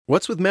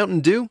What's with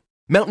Mountain Dew?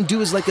 Mountain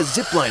Dew is like a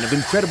zipline of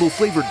incredible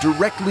flavor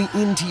directly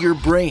into your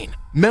brain.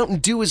 Mountain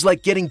Dew is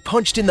like getting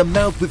punched in the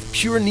mouth with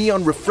pure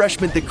neon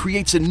refreshment that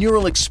creates a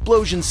neural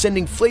explosion,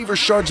 sending flavor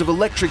shards of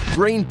electric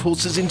brain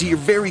pulses into your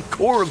very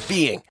core of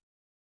being.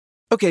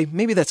 Okay,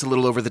 maybe that's a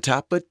little over the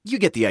top, but you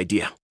get the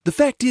idea. The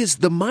fact is,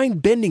 the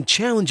mind-bending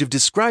challenge of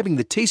describing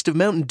the taste of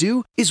Mountain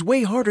Dew is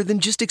way harder than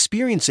just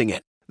experiencing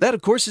it. That,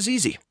 of course, is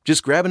easy.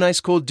 Just grab an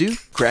ice cold Dew,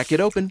 crack it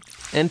open,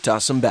 and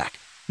toss them back.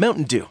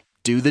 Mountain Dew.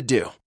 Do the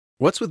Dew.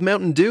 What's with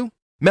Mountain Dew?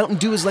 Mountain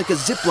Dew is like a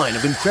zipline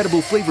of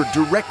incredible flavor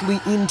directly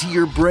into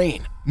your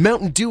brain.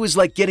 Mountain Dew is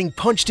like getting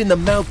punched in the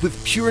mouth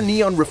with pure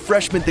neon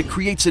refreshment that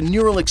creates a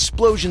neural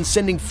explosion,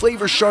 sending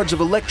flavor shards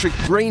of electric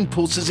brain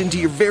pulses into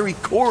your very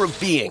core of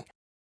being.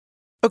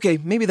 Okay,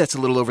 maybe that's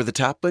a little over the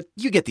top, but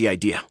you get the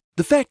idea.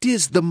 The fact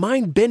is, the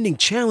mind-bending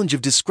challenge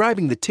of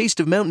describing the taste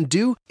of Mountain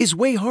Dew is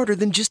way harder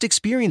than just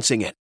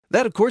experiencing it.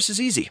 That, of course, is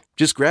easy.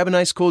 Just grab an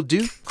ice cold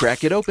Dew,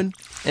 crack it open,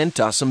 and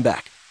toss them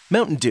back.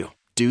 Mountain Dew.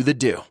 Do the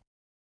Dew.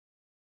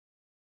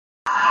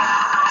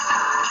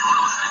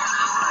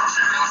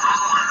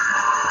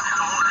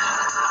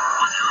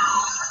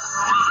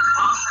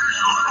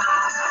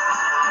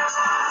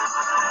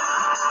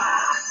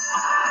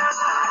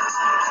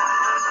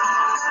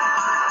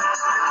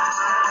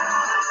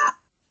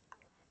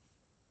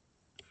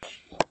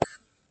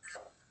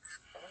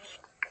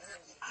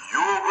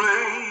 Your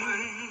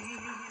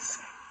grace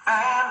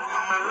and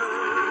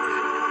mercy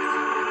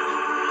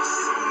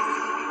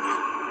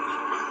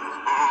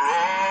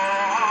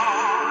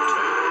brought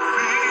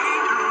me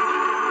through.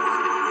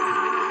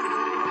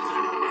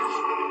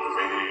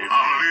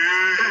 I'm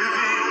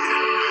living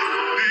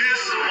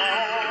this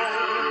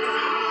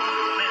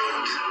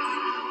moment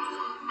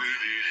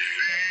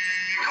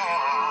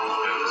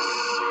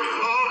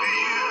because of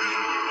you.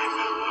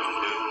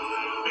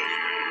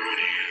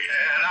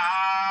 And I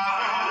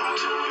want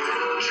to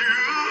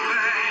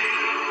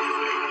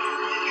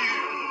thank you.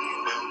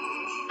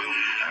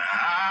 I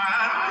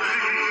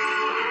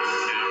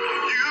praise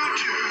you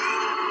too.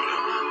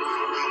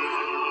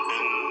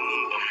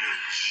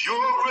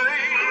 Your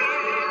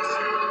grace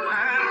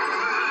and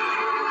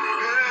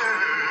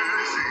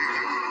mercy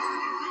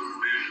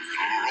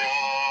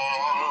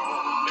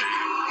brought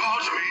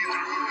me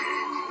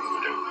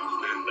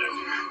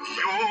through.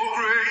 Your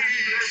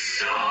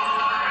grace.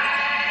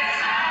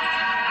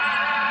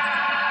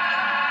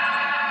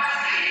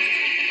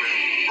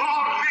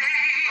 Brought me.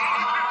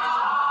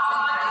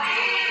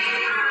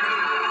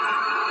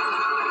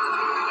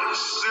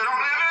 Said I'm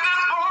living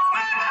this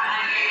moment.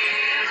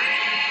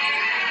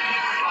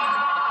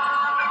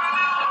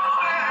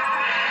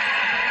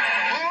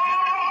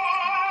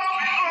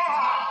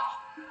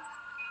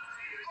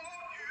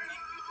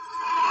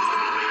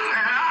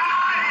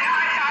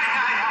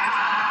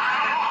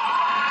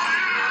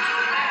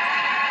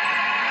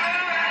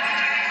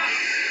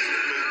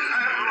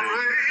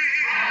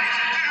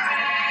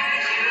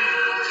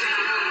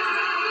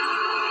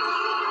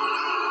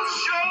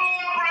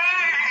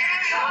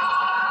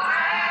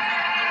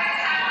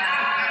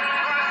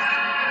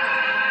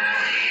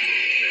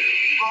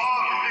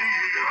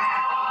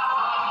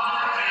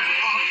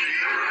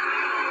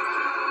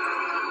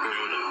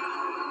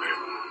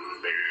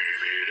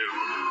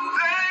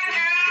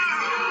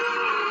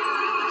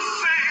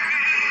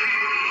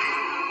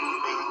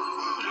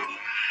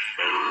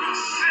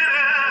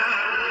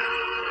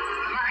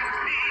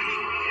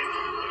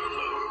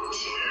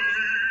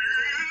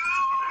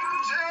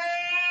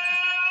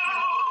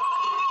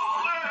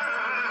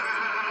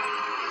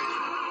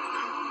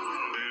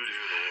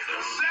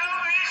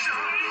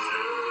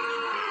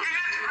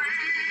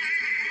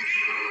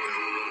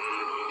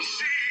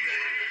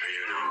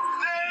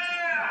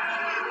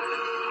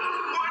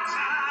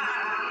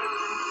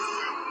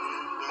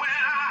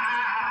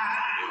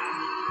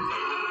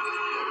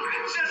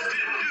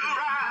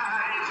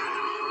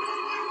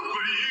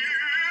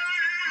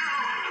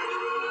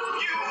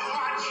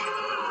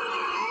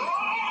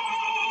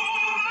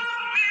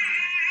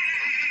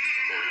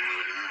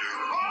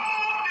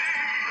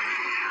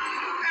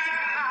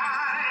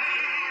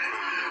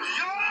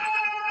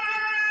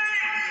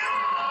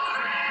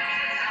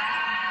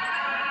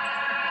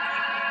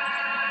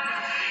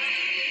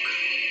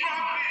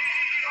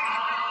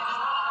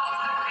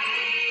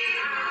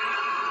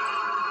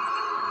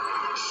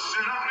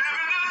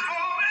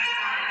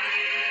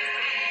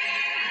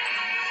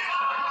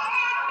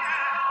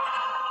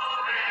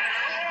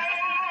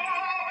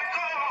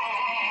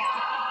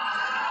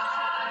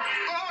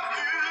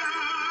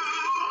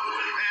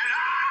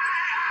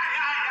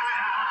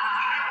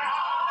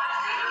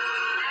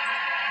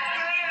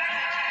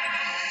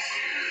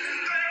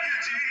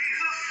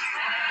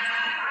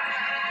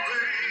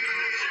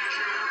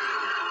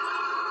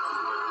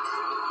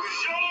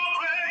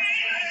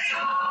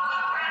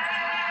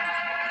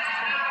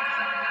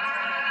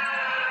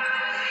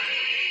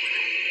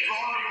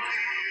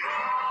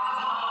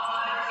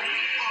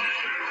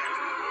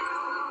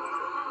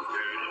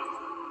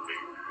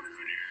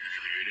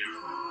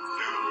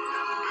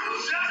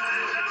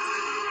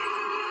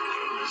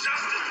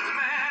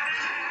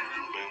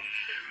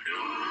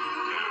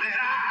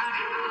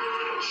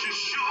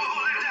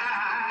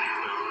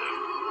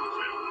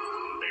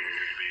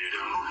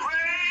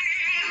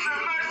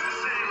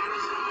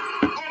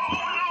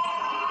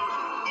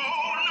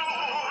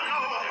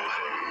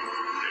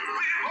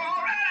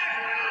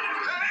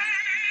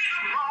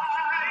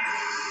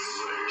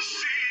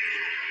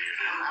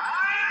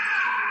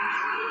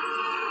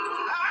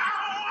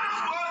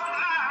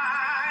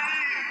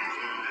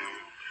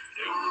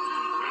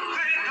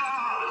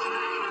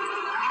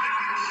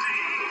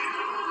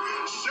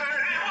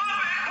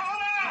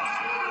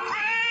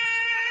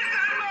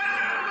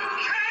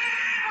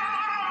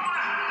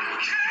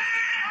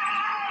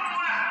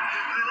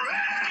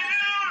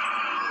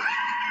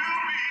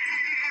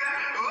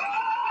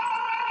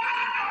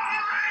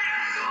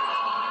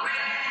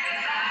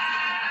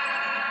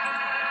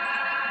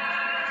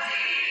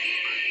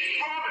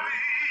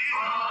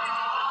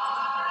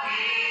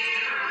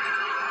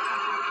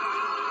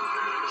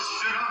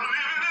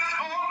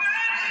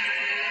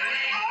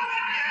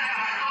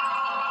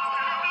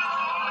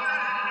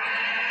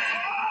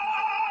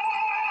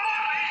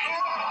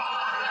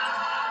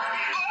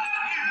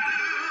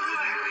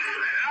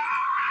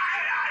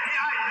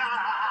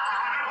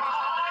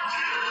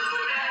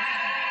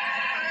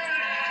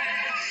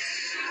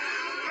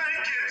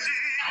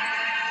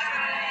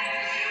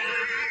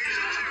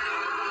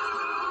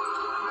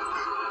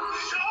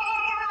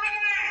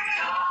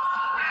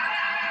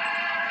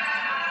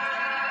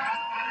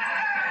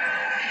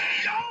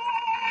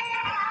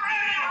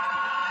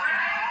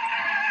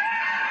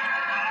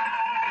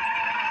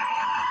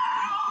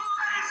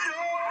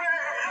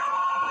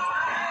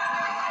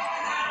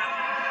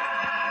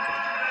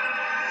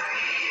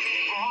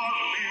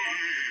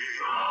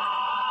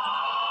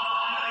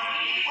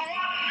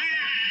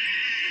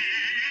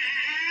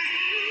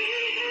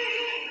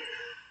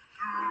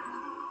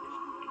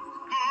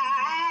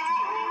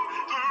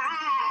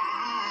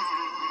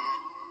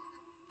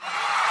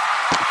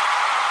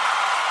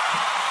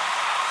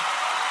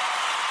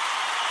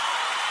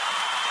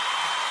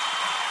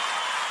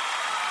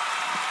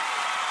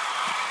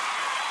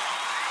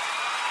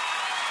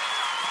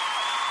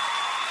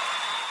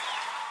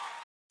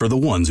 For the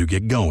ones who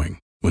get going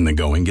when the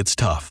going gets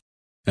tough.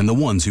 And the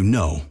ones who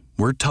know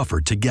we're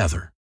tougher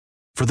together.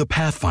 For the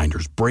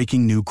Pathfinders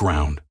breaking new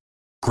ground.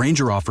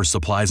 Grainger offers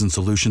supplies and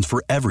solutions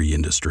for every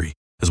industry,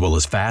 as well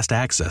as fast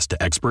access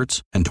to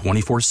experts and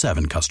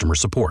 24/7 customer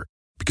support.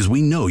 Because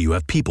we know you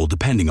have people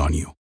depending on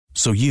you.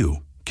 So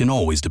you can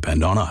always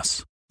depend on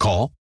us.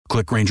 Call,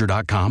 click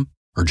Grainger.com,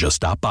 or just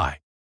stop by.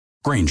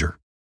 Grainger,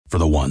 for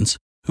the ones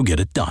who get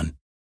it done.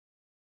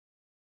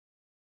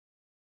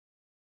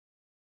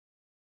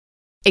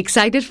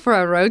 Excited for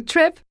a road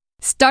trip?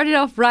 Start it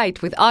off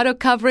right with auto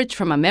coverage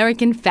from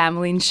American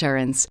Family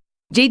Insurance.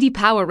 J.D.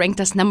 Power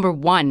ranked us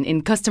 #1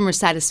 in customer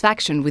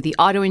satisfaction with the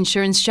auto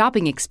insurance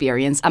shopping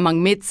experience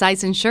among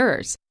mid-size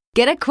insurers.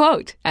 Get a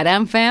quote at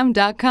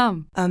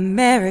amfam.com.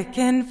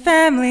 American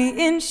Family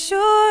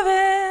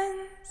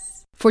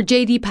Insurance. For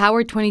J.D.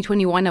 Power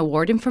 2021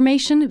 award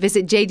information,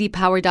 visit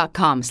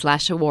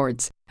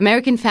jdpower.com/awards.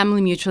 American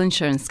Family Mutual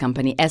Insurance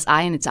Company,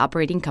 SI and its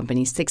operating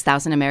companies,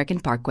 6000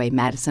 American Parkway,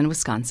 Madison,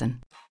 Wisconsin.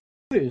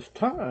 It's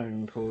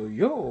time for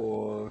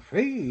your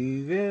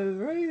favorite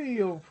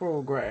radio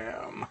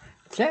program,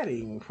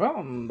 Chatting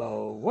from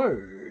the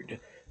Word,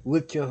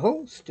 with your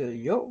host,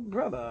 your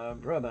brother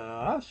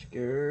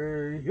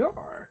Oscar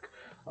York,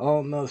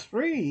 on the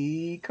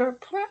Spreaker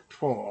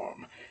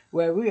platform,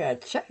 where we are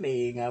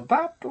chatting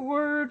about the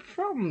Word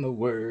from the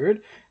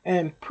Word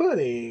and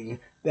putting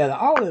that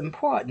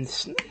all-important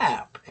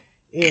snap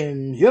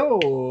in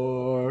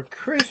your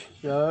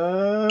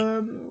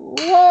Christian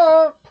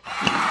walk.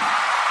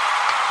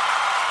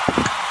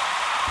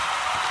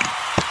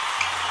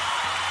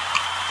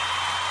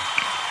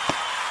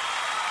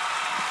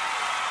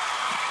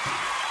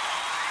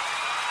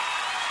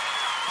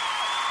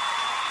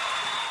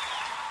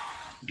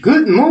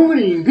 Good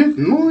morning,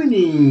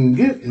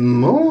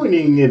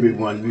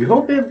 everyone. We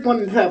hope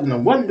everyone is having a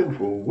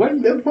wonderful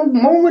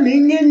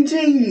morning in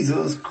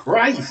Jesus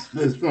Christ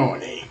this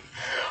morning.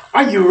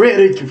 Are you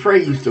ready to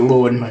praise the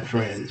Lord, my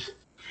friends?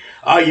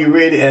 Are you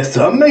ready, as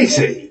some may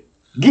say,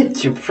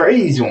 get your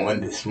praise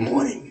on this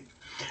morning?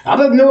 I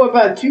don't know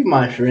about you,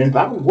 my friends,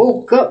 but I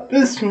woke up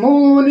this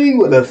morning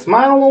with a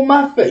smile on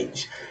my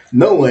face,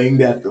 knowing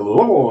that the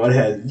Lord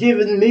has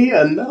given me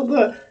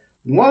another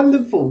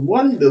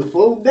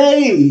wonderful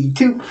day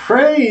to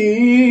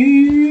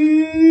praise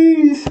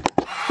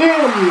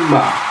Him.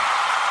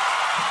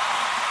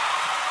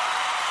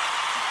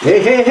 Hey.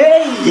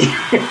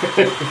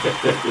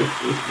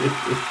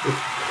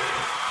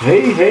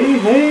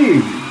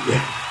 hey.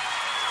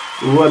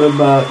 What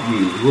about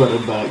you? What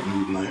about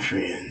you, my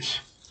friends?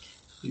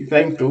 You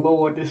thank the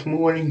Lord this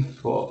morning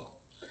for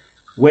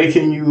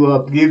waking you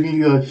up, giving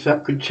you a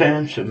second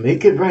chance to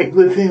make it right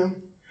with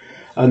Him?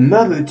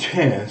 Another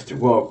chance to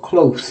walk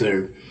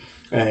closer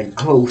and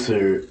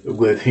closer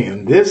with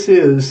Him. This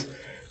is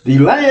the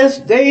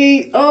last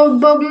day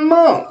of the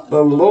month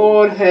the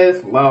Lord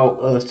has allowed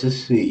us to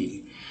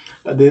see.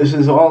 This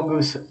is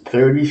August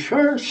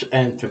 31st,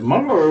 and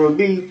tomorrow will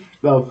be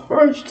the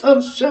 1st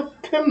of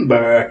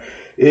September,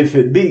 if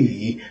it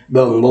be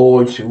the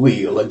Lord's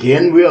will.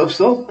 Again, we are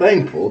so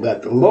thankful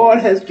that the Lord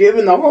has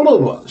given all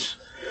of us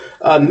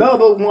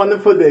another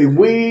wonderful day.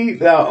 We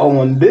that are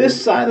on this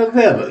side of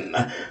heaven,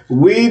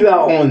 we that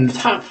are on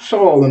top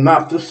soil and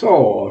not the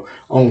soil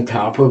on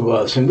top of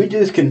us. And we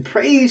just can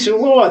praise the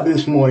Lord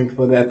this morning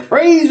for that.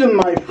 Praise Him,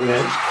 my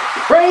friends.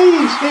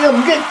 Praise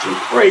Him. Get your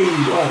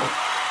praise on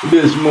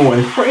this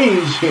morning.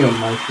 Praise Him,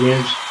 my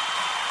friends.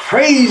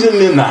 Praise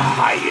Him in the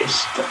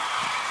highest.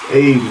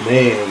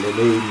 Amen and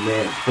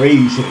amen.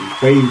 Praise Him,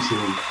 praise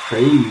Him,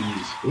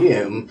 praise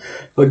Him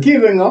for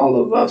giving all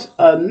of us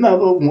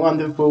another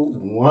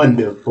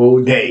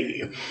wonderful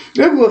day.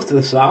 It was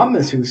the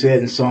psalmist who said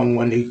in Psalm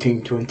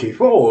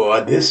 118:24,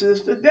 "This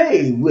is the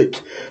day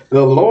which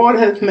the Lord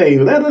has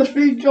made. Let us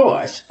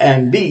rejoice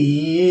and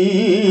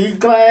be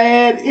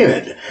glad in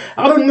it."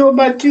 I don't know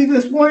about you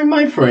this morning,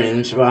 my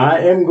friends, but I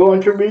am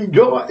going to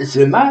rejoice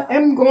and I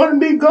am going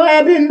to be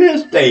glad in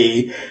this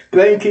day,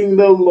 thanking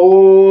the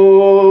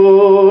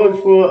Lord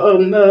for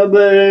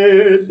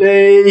another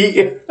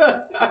day.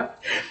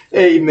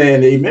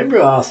 Amen. Remember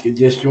Oscar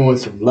just showing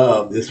some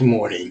love this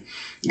morning.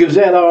 Is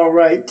that all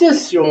right?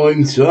 Just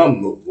showing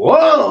some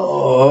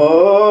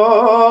love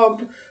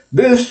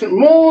this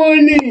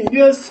morning.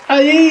 Yes,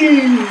 I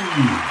am.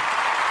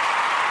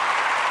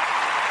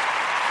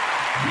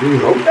 We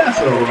hope that's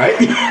all right.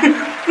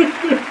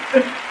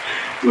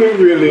 We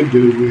really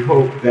do. We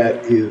hope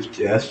that is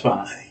just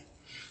fine.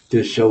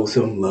 To show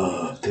some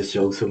love this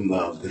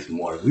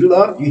morning. We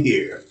love you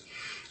here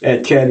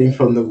at Chatting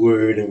from the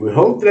Word, and we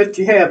hope that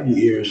you have your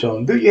ears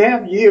on. Do you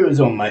have your ears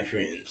on, my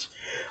friends?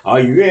 Are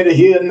you ready to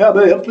hear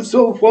another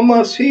episode from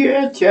us here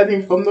at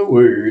Chatting from the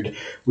Word?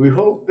 We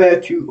hope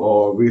that you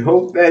are. We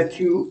hope that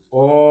you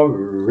are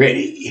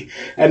ready.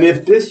 And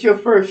if this is your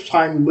first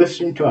time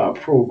listening to our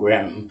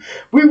program,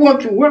 we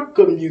want to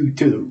welcome you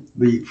to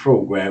the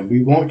program.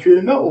 We want you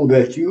to know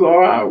that you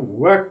are our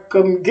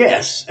welcome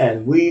guests,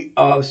 and we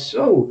are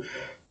so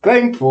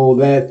thankful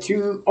that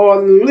you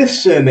are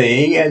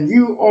listening and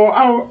you are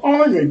our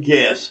honored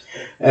guest.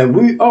 And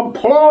we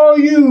applaud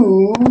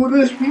you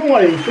this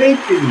morning.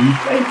 Thanking you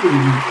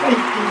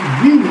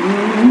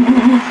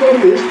for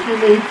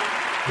listening in.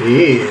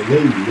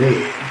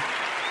 Amen.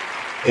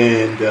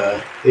 And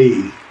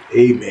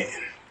amen.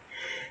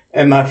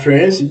 And my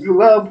friends, if you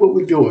love what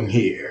we're doing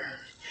here,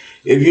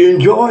 if you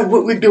enjoy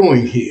what we're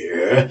doing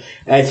here,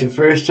 as your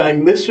first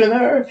time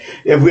listener,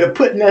 if we're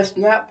putting that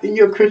snap in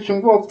your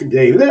Christian walk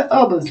today, let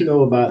others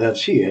know about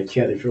us here at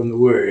Chatting from the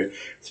Word.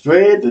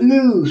 Spread the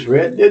news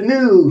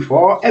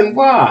far and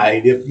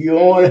wide. If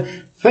you're on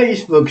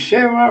Facebook,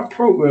 share our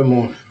program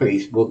on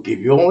Facebook. If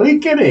you're on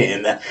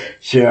LinkedIn,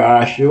 share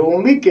our show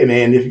on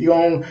LinkedIn. If you're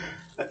on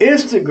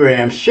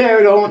Instagram,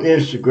 share it on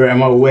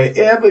Instagram or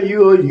wherever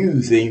you are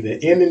using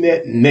the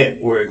internet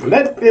network.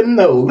 Let them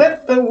know,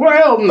 let the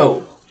world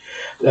know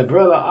that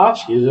Brother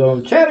Oscar is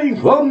on Chatting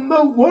from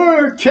the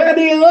Word,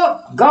 chatting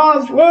up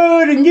God's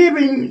Word and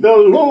giving the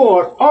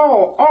Lord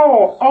all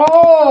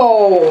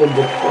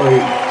the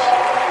praise.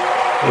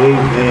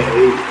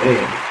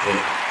 Amen.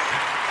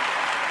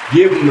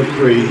 Give him the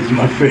praise,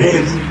 my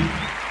friends.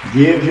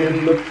 Give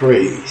him the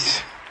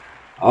praise.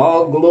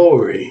 All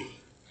glory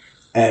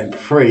and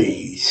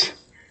praise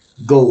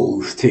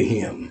goes to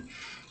him.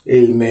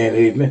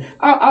 Amen.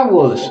 I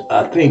was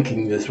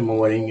thinking this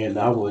morning, and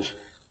I was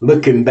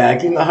looking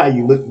back. You know how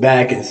you look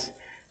back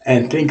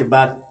and think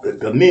about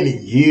the many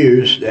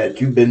years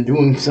that you've been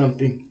doing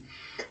something.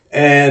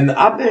 And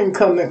I've been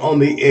coming on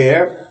the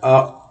air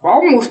for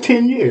almost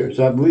 10 years.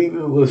 I believe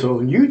it was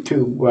on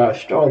YouTube where I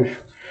started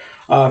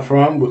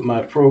from with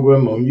my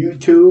program on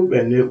YouTube,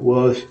 and it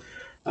was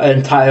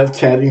entitled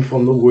Chatting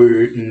from the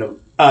Word,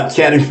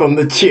 Chatting from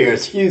the Chair,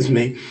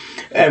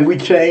 and we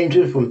changed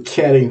it from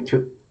Chatting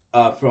to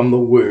from the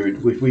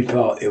Word, which we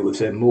thought it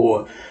was a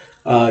more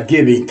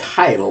giving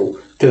title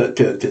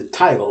to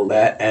title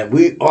that, and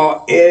we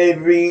are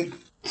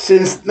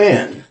since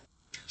then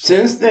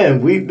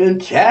we've been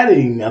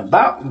chatting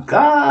about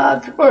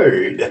God's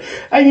Word.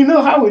 And you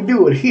know how we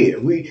do it here.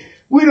 We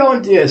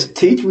don't just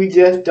teach, we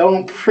just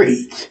don't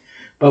preach.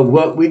 But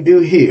what we do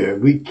here,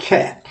 we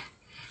chat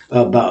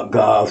about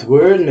God's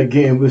Word. And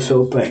again, we're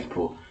so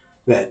thankful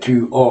that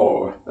you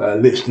are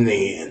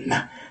listening in.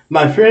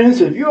 My friends,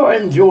 if you are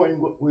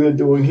enjoying what we're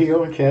doing here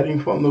on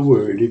Chatting from the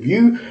Word,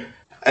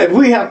 if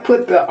we have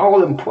put the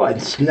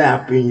all-important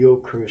snap in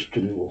your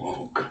Christian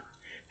walk,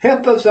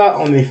 help us out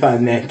on a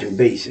financial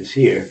basis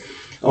here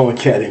on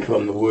Chatting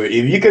from the Word.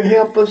 If you can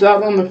help us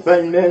out on the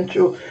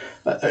financial,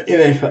 in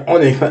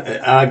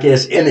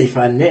a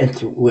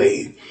financial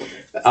way,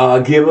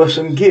 give us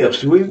some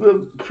gifts. We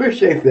will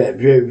appreciate that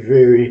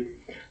very,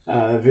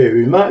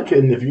 very much.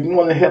 And if you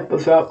want to help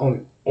us out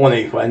on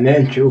a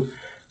financial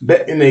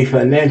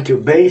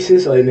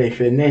basis or in a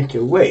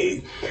financial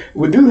way,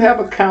 we do have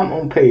an account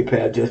on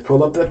PayPal. Just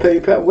pull up the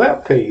PayPal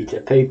webpage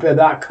at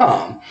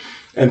paypal.com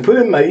and put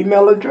in my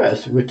email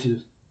address, which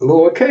is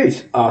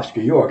lowercase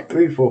Oscar York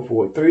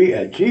 3443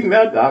 at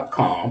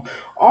gmail.com,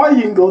 or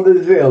you can go to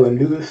Zelle and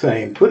do the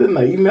same. Put in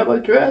my email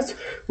address,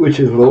 which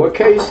is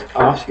lowercase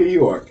Oscar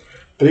York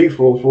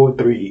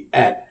 3443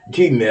 at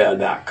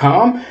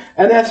gmail.com,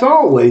 and as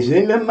always,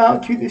 any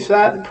amount you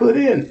decide to put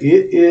in, it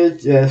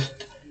is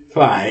just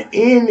fine,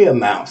 any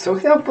amount. So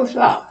help us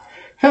out.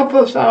 Help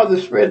us out to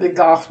spread the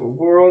gospel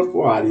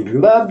worldwide. If you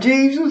love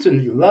Jesus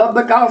and you love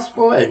the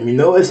gospel and you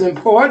know it's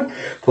important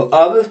for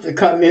others to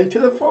come into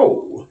the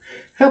fold,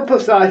 help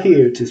us out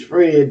here to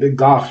spread the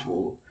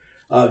gospel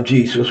of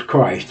Jesus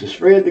Christ, to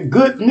spread the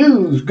good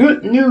news,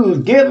 give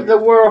the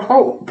world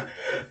hope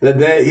that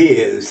there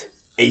is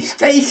a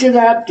station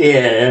out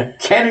there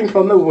chatting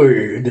from the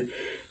Word,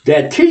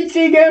 that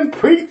teaching and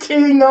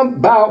preaching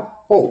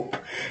about hope.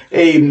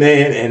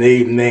 Amen and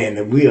amen.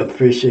 And we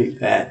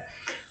appreciate that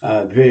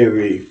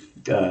very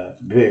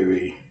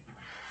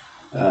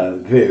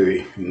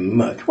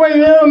much.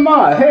 Where am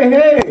I?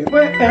 Hey,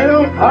 where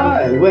am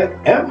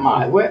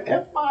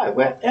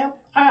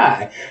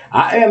I?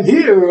 I am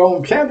here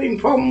on Chatting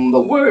from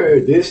the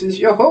Word. This is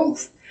your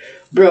host,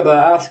 Brother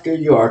Oscar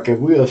York,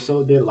 and we are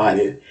so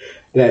delighted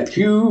that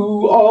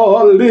you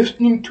are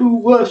listening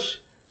to us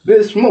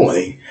this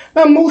morning.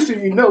 Now, most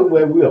of you know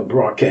where we are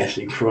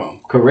broadcasting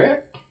from,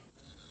 correct?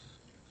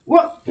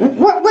 What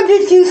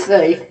did you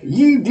say?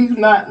 You do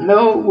not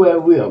know where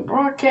we are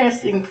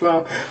broadcasting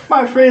from?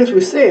 My friends, we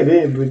say it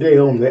every day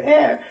on the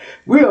air.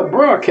 We are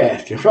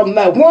broadcasting from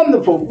that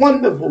wonderful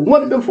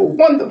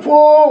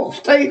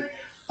state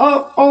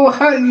of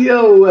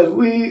Ohio, and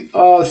we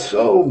are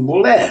so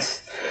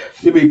blessed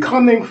to be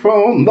coming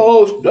from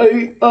the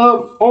state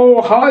of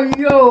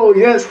Ohio.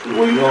 Yes,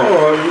 we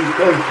are. We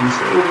thank you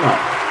so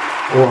much,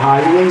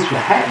 Ohioans, for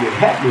having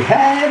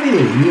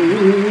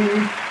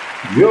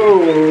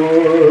your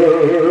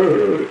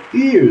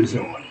ears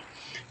on.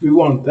 We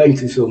want to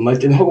thank you so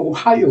much. And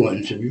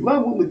Ohioans, if you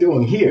love what we're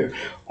doing here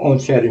on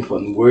Chatting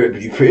from the Word,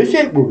 if you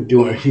appreciate what we're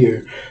doing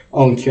here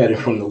on Chatting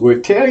from the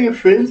Word, tell your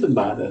friends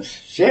about us.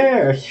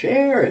 Share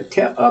it.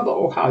 Tell other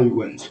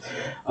Ohioans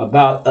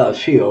about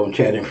us here on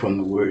Chatting from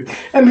the Word.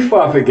 And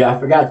before I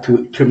forgot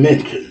to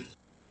mention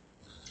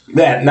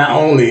that not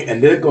only,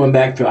 and this going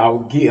back to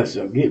our gifts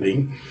of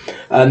giving,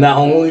 not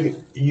only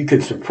you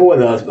can support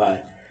us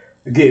by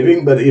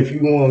giving, but if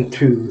you want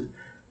to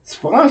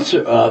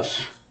sponsor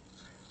us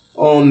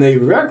on a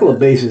regular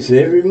basis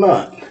every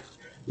month,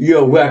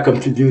 you're welcome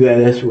to do that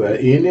as well.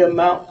 Any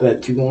amount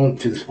that you want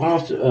to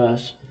sponsor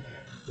us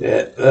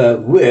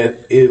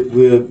with, it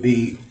will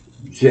be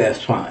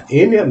just fine.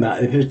 Any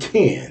amount, if it's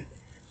 10,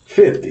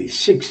 50,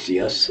 60,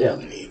 or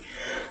 70,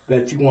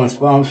 that you want to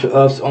sponsor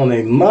us on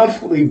a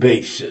monthly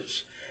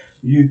basis,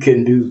 you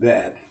can do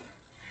that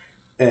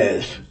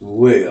as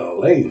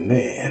well.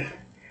 Amen.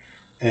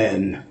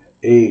 And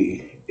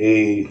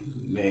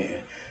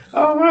amen.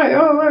 All right,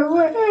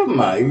 where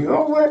am I?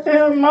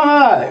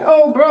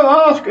 Oh, Brother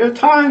Oscar,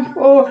 time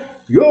for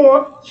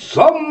your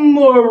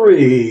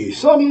summary.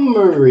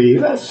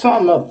 Let's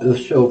sum up the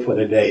show for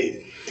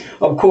today.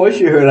 Of course,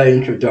 you heard our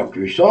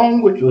introductory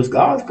song, which was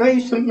God's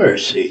Grace and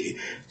Mercy,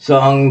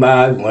 sung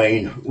by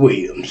Wayne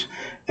Williams.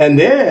 And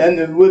then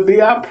it will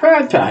be our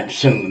prayer time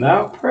soon.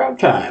 Our prayer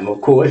time, of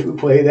course, we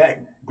play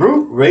that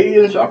group,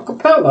 Radiance a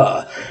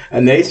cappella,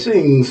 and they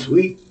sing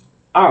Sweet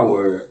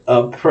Hour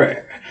of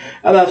Prayer.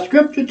 And our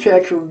scripture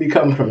text will be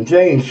coming from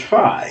James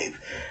 5,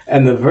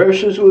 and the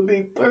verses will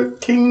be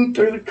 13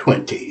 through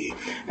 20.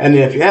 And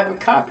if you have a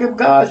copy of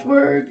God's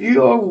Word,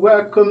 you are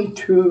welcome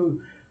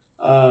to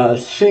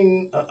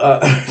sing.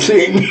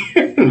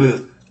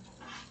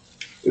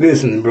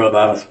 Listen, Brother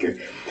Oscar,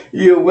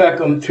 you're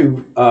welcome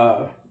to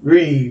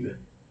read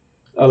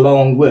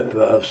along with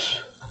us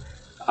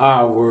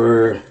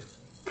our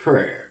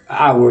prayer,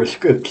 our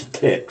scripture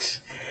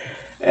text.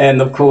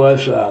 And of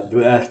course,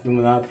 that's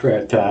during our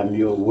prayer time,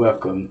 you're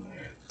welcome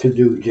to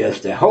do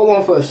just that. Hold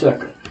on for a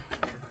second.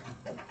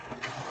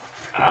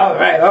 All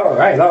right.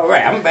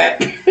 I'm back.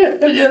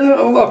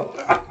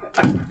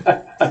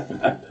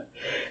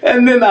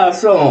 And then our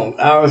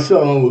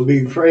song will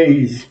be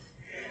Praise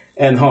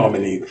and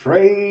Harmony.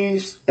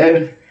 Praise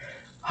and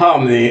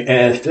Harmony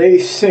as they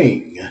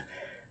sing.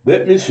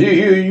 Let me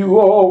see you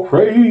all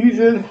praise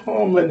and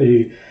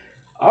harmony.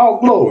 All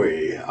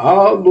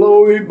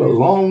glory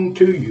belong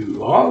to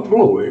you. All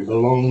glory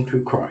belong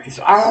to Christ.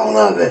 All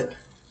of it.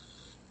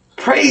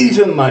 Praise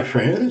Him, my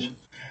friends.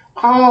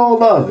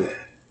 All of it.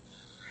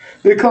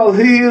 Because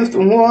He is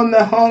the one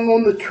that hung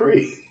on the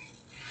tree.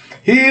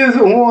 He is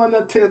the one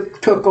that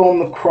took on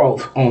the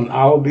cross on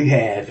our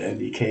behalf and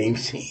became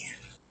sin.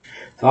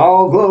 So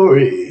all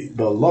glory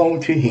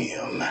belong to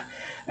Him.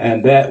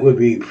 And that would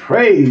be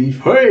praise,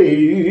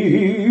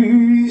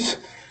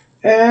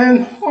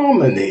 and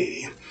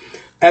harmony.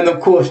 And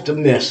of course the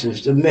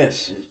message,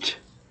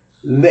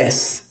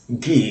 let's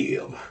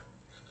give.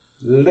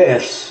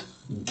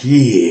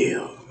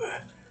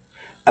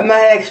 And I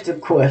asked the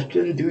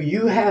question, do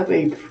you have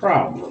a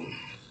problem?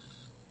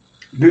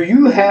 Do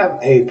you have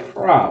a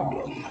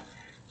problem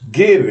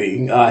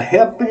giving or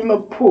helping the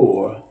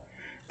poor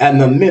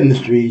and the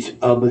ministries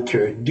of the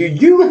church? Do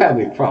you have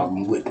a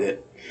problem with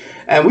it?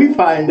 And we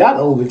find out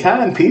over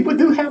time people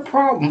do have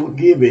problems with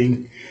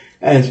giving,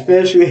 and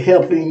especially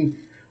helping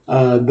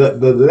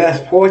the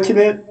less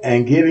fortunate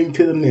and giving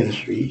to the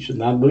ministries.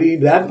 And I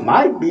believe that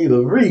might be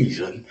the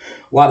reason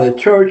why the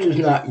church is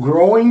not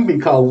growing,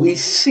 because we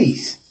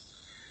cease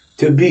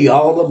to be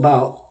all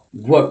about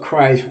what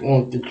Christ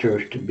wants the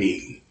church to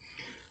be.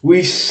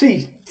 We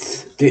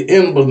cease to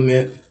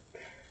implement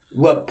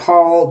what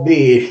Paul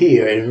did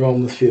here in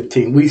Romans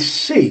 15. We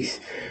cease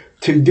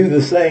to do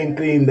the same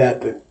thing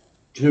that the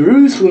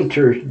Jerusalem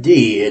church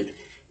did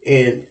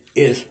in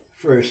its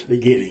first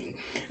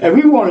beginning. And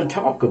we want to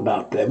talk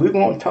about that. We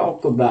want to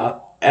talk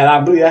about, and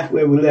I believe that's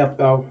where we left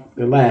off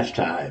the last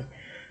time,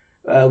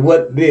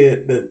 what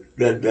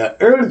the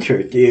early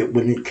church did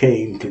when it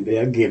came to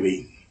their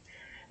giving.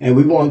 And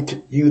we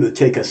want you to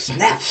take a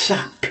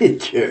snapshot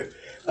picture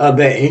of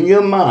that in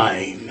your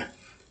mind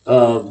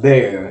of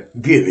their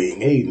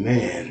giving.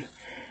 Amen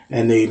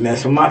and amen.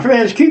 So my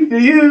friends, keep your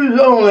ears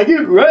on and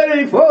get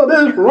ready for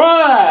this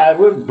ride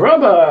with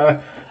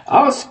Brother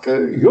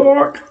Oscar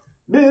York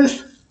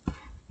this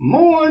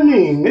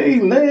morning.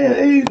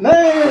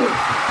 Amen.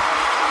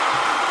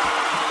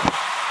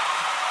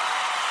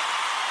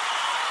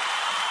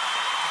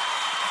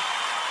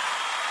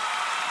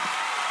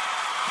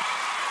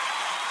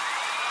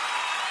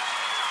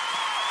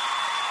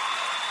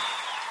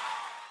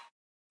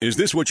 Is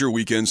this what your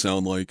weekends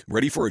sound like?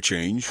 Ready for a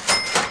change?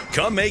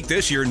 Come make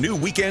this your new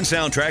weekend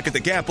soundtrack at the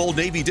Gap Old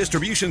Navy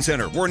Distribution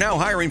Center. We're now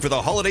hiring for the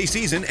holiday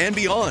season and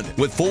beyond.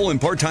 With full and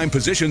part-time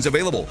positions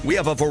available, we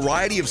have a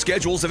variety of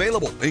schedules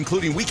available,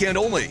 including weekend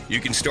only.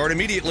 You can start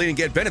immediately and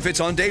get benefits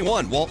on day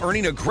one while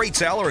earning a great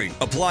salary.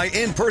 Apply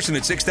in person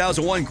at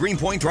 6001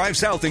 Greenpoint Drive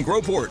South in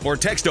Groveport or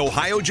text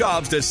Ohio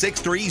Jobs to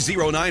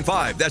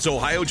 63095. That's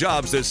Ohio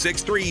Jobs to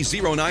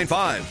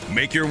 63095.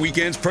 Make your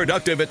weekends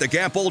productive at the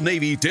Gap Old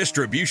Navy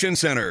Distribution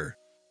Center.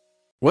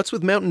 What's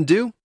with Mountain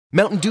Dew?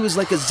 Mountain Dew is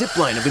like a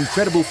zipline of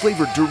incredible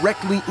flavor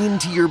directly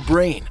into your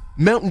brain.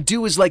 Mountain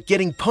Dew is like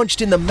getting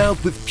punched in the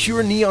mouth with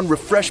pure neon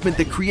refreshment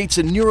that creates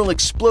a neural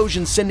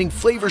explosion, sending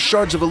flavor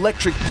shards of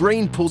electric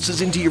brain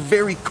pulses into your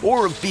very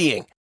core of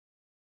being.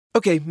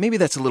 Okay, maybe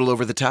that's a little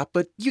over the top,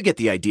 but you get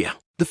the idea.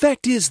 The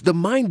fact is, the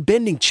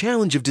mind-bending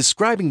challenge of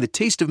describing the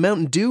taste of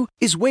Mountain Dew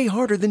is way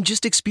harder than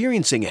just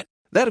experiencing it.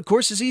 That, of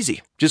course, is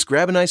easy. Just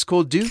grab an ice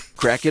cold Dew,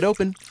 crack it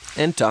open,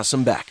 and toss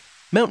them back.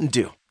 Mountain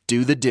Dew.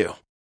 Do the Dew.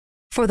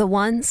 For the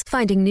ones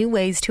finding new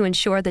ways to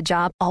ensure the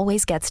job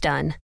always gets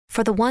done.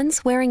 For the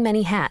ones wearing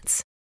many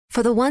hats.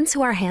 For the ones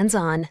who are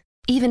hands-on,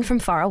 even from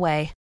far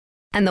away.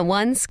 And the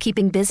ones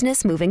keeping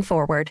business moving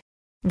forward.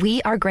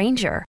 We are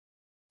Grainger,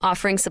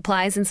 offering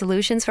supplies and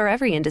solutions for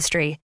every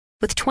industry,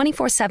 with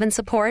 24/7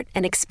 support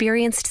and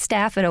experienced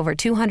staff at over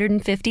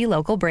 250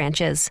 local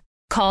branches.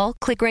 Call,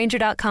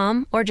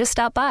 clickgrainger.com, or just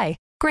stop by.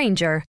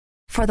 Grainger,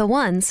 for the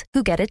ones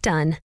who get it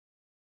done.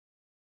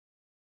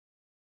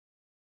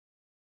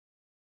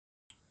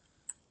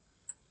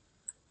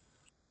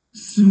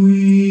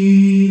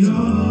 Sweet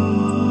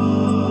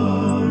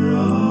hour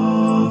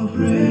of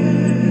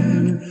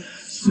prayer,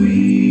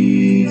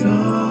 sweet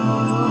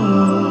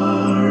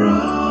hour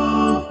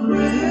of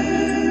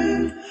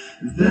prayer,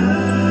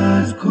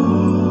 that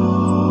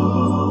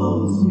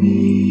calls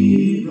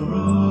me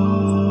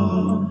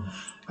from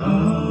a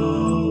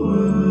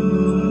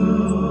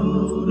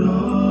world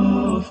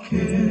of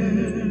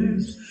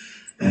cares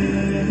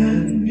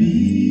and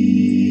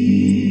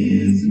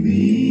bids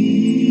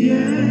me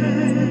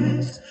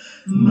at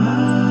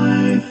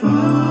my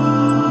Father's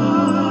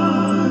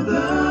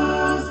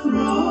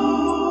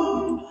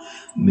throne,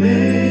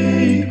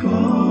 make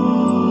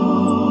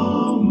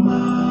all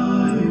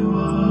my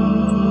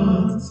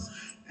wants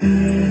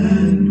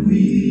and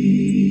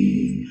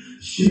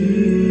wishes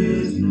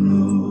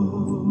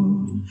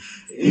known.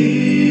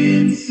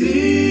 In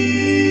seasons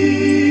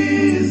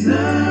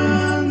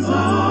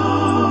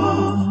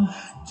of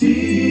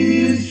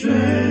distress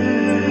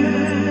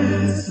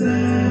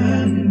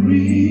and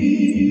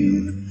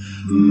grief,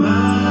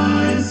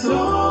 my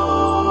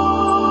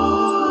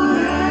soul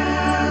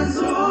has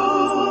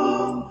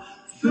often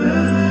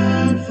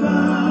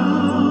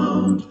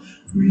found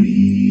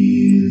relief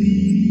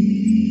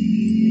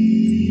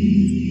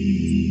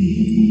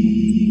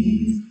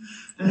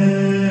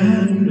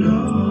and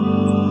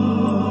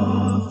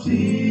oft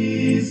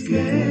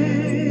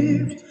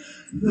escaped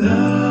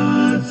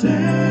the tempter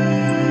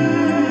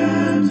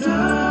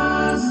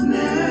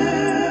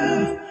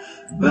snare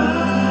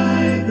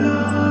by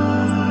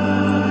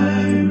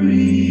thy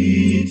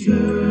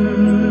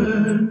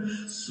return,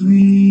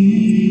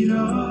 sweet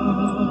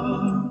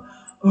hour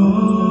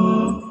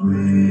of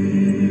prayer.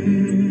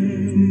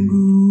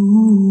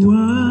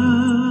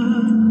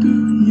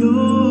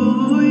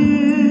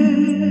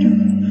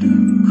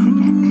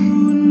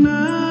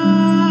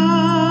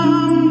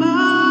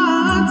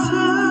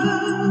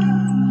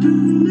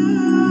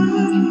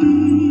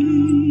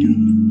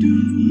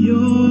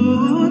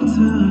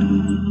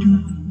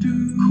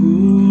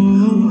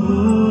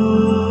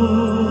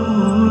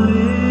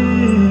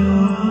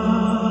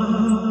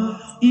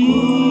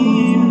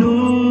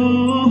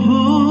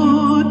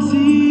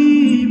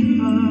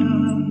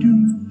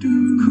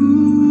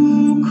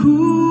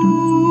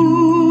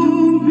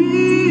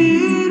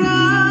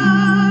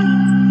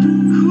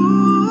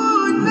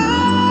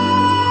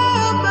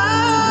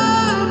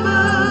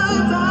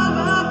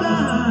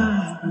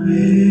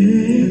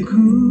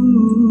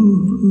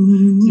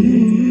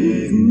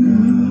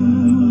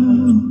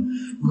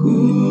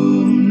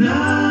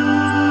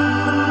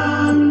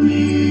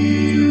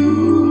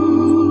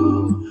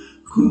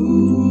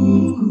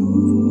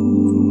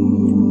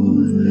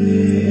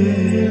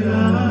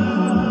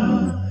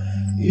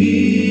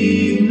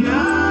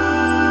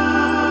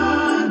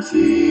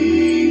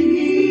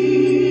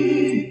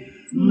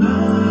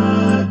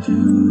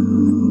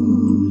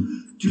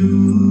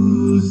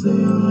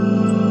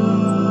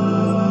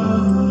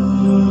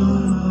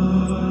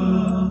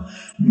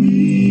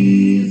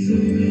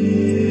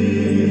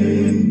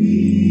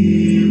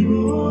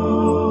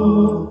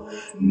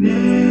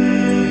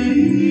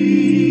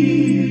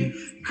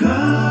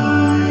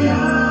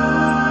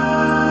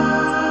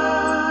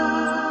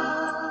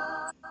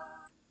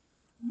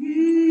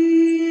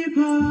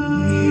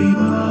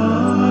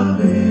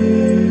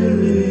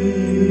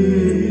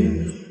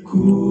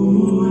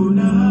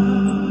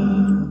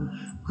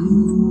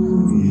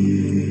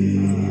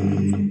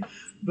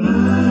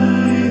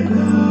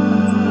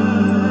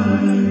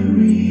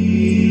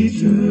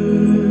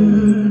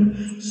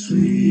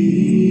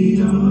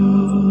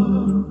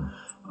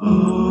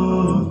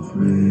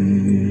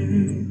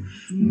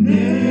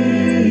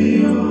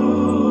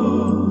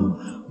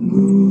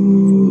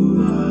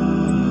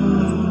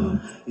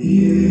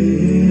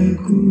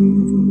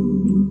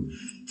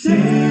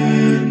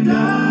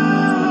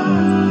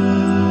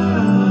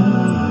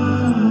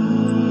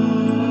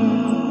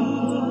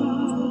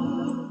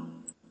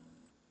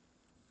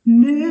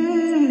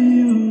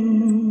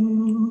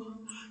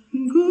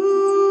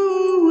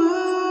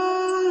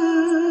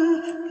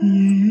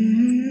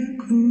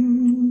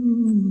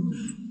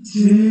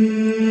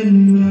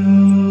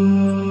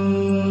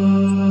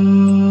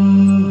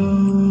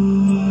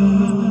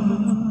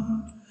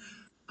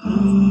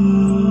 Amen,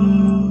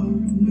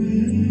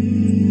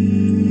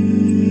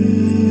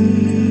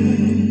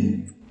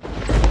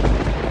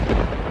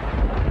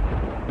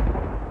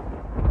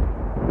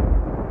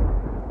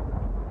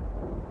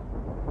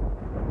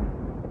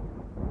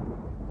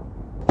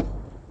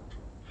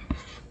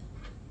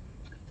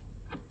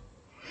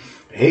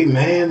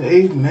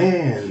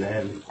 amen,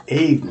 and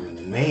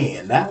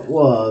amen. That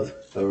was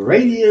the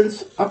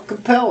Radiance a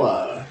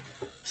cappella,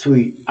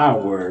 Sweet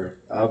Hour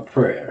of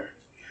Prayer.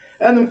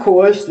 And of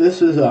course,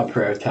 this is our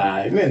prayer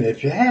time. And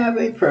if you have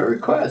a prayer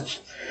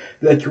request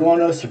that you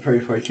want us to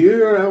pray for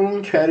here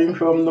on Chatting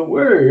from the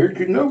Word,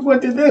 you know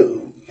what to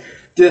do.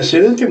 Just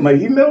send it to my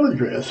email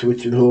address,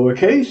 which is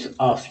lowercase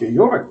Oscar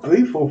York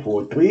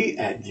 3443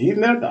 at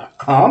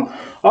gmail.com,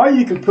 or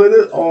you can put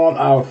it on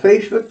our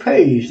Facebook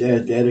page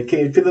that's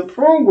dedicated to the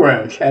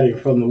program Chatting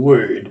from the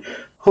Word,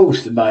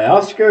 hosted by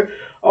Oscar,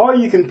 or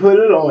you can put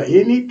it on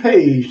any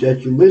page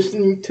that you're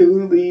listening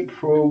to the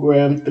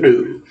program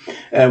through,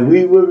 and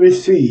we will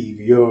receive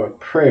your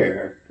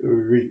prayer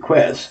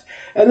request.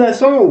 And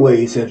as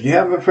always, if you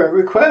have a prayer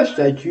request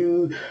that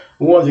you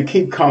want to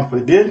keep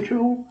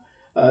confidential,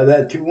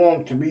 that you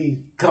want to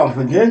be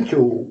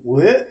confidential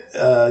with,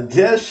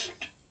 just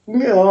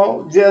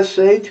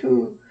say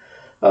to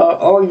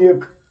all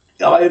your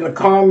in the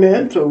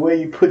comments or where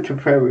you put your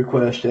prayer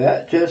request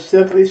at, just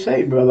simply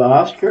say, Brother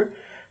Oscar,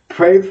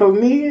 pray for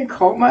me and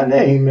call my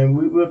name, and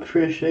we will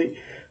appreciate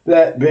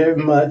that very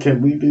much,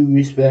 and we do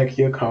respect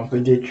your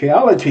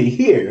confidentiality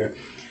here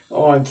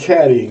on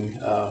Chatting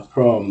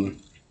from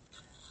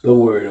the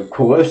Word, of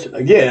course.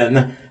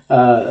 Again,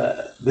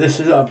 this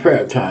is our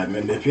prayer time,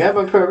 and if you have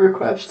a prayer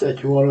request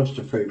that you want us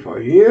to pray for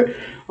here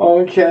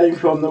on Chatting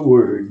from the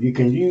Word, you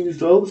can use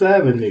those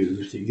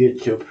avenues to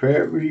get your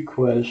prayer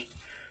request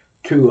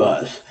to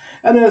us.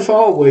 And as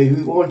always,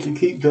 we want to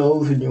keep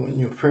those in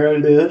your prayer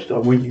list, or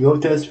when you go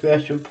to that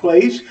special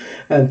place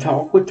and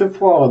talk with the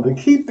Father,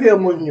 keep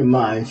them on your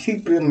mind,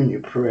 keep them in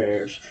your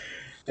prayers,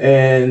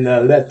 and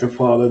let the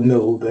Father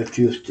know that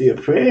you're still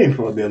praying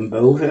for them,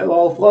 those that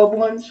lost loved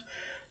ones,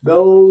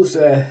 those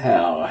that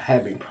are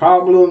having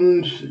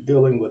problems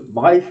dealing with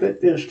life at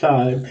this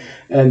time,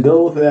 and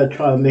those that are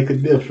trying to make a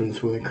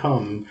difference when it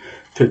comes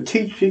to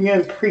teaching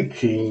and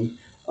preaching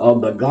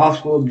of the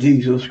gospel of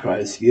Jesus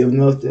Christ,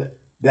 giving us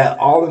that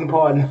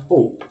all-important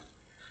hope,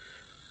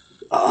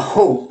 a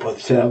hope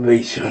of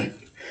salvation,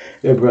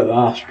 if Brother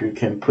Oscar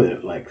can put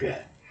it like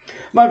that.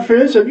 My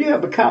friends, if you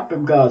have a copy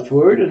of God's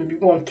Word and you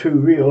want to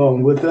read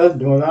along with us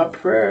during our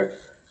prayer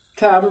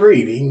time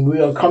reading, we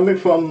are coming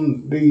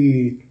from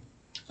the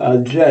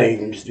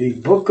James, the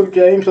book of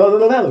James, or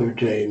the letter of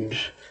James,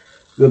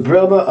 the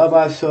brother of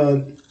our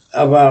Son,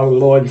 of our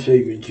Lord and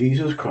Savior,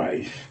 Jesus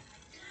Christ.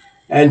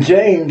 And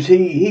James,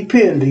 he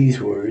penned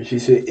these words. He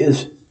said,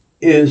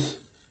 is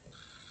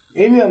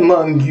any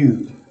among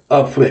you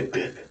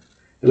afflicted?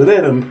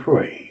 Let him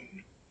pray.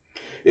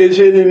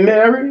 Is any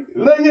merry?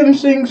 Let him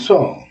sing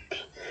psalms.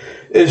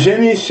 Is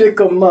any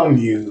sick among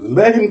you?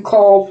 Let him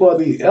call for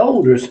the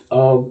elders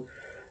of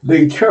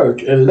the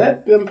church, and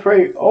let them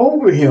pray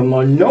over him,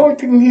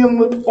 anointing him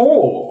with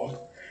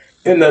oil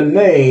in the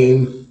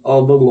name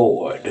of the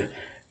Lord.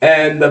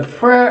 And the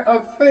prayer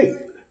of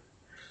faith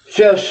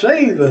shall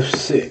save the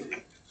sick,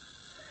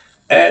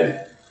 and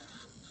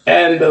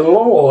the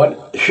Lord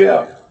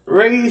shall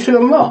raise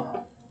him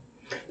up.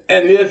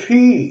 And if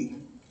he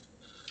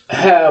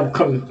have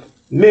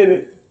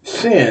committed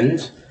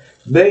sins,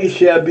 they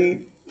shall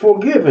be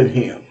forgiven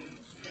him.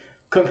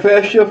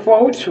 Confess your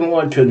faults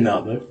one to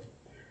another,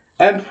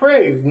 and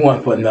pray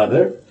one for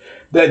another,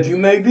 that you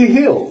may be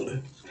healed.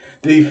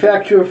 The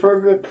effectual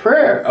fervent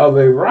prayer of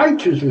a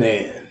righteous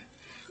man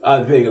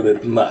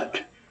availeth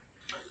much.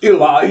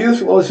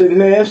 Elias was a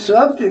man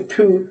subject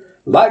to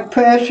like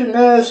passion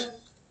as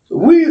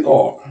we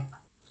are,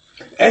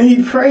 and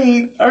he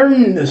prayed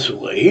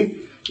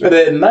earnestly that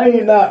it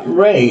may not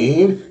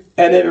rain,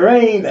 and it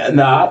rained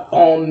not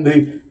on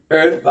the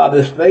earth by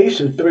the space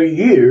of 3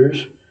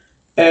 years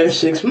and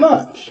 6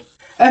 months.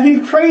 And he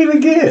prayed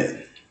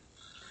again,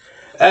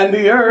 and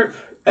the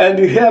earth and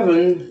the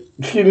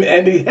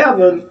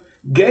heaven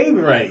gave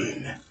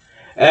rain,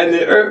 and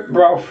the earth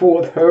brought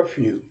forth her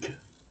fruit.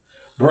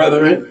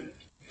 Brethren,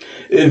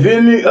 if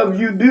any of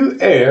you do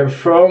err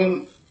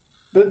from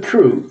the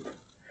truth,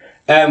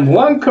 and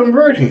one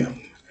convert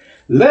him,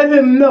 let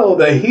him know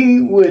that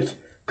he which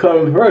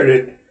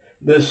converted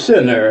the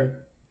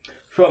sinner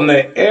from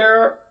the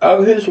error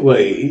of his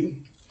way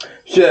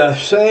shall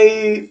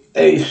save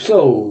a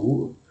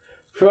soul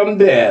from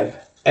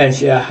death, and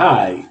shall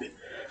hide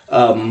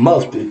a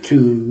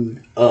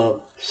multitude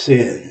of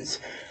sins.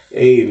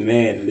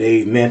 Amen.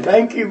 Amen.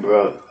 Thank you,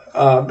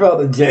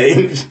 Brother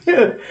James,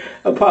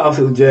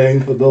 Apostle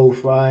James, for those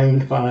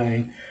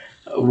fine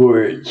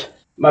words.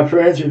 My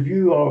friends, if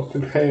you are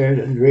prepared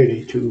and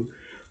ready to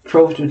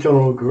approach the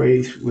throne of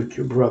grace with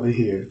your brother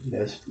here,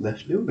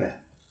 let's do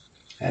that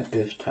at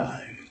this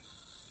time.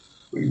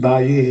 We bow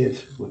your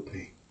heads with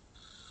me.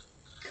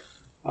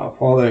 Our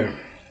Father,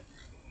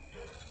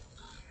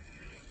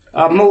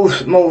 our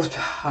most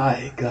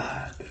high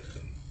God,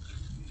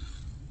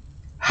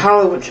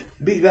 hallowed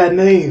be thy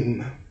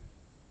name.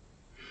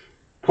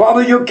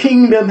 Father, your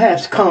kingdom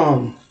has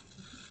come.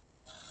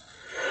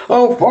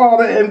 Oh,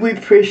 Father, and we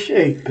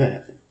appreciate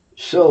that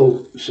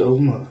so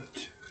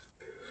much.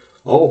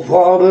 Oh,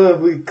 Father,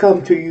 we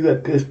come to you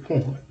at this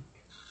point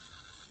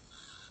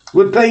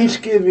with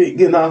thanksgiving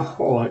in our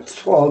hearts,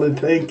 Father,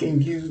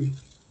 thanking you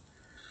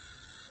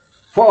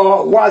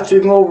for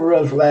watching over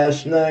us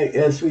last night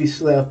as we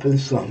slept in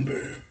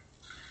slumber.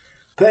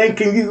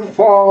 Thanking you,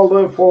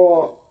 Father,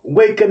 for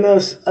waking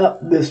us up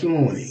this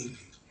morning,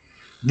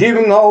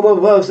 giving all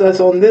of us that's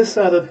on this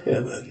side of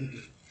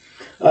heaven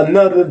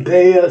another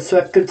day, a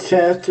second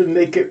chance to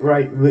make it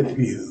right with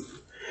you.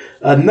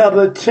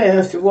 Another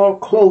chance to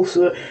walk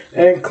closer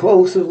and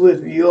closer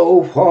with you.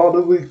 Oh,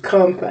 Father, we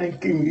come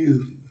thanking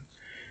you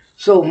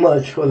so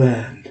much for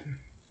that.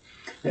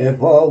 And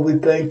Father, we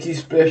thank you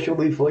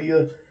especially for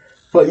you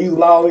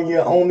allowing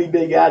your only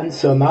begotten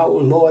Son, our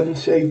Lord and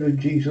Savior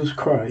Jesus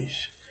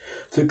Christ,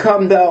 to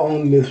come down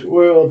in this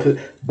world, to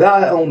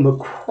die on the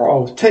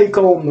cross, take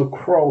on the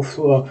cross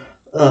for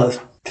us,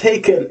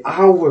 taking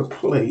our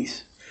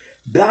place,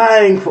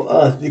 dying for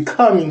us,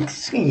 becoming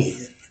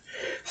sin,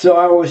 so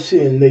our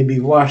sin may be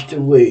washed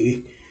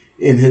away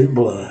in his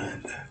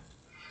blood.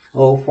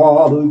 Oh,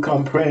 Father, we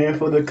come praying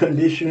for the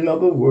condition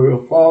of the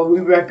world. Father, we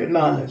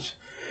recognize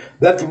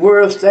that the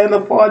world stands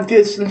a far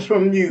distance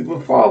from you.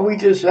 But Father, we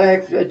just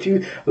ask that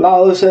you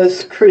allow us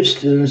as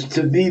Christians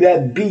to be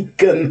that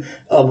beacon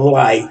of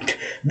light,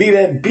 be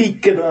that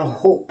beacon of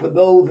hope for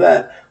those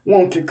that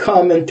want to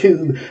come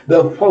into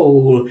the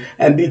fold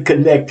and be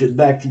connected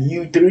back to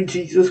you through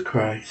Jesus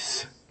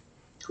Christ.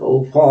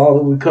 Oh,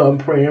 Father, we come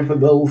praying for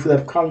those who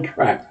have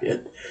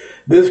contracted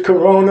this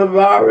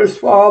coronavirus.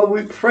 Father,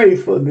 we pray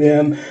for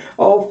them.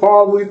 Oh,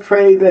 Father, we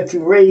pray that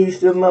you raise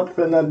them up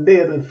in a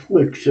bed of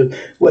affliction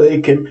where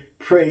they can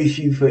praise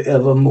you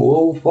forevermore.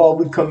 Oh,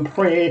 Father, we come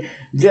praying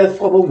just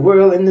for the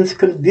world in this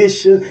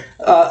condition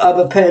of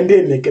a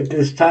pandemic at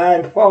this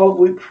time. Father,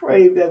 we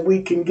pray that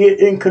we can get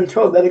in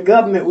control, that the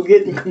government will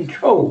get in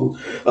control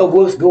of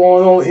what's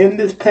going on in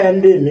this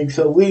pandemic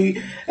so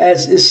we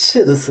as its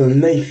citizens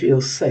may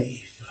feel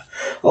safe.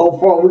 Oh,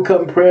 Father, we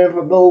come praying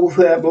for those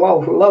who have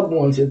lost loved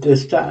ones at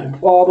this time.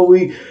 Father,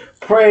 we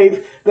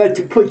pray that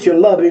you put your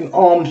loving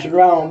arms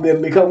around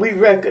them because we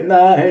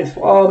recognize,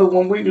 Father,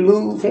 when we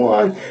lose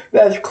one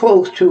that's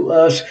close to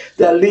us,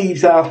 that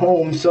leaves our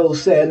home so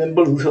sad and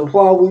blue. So,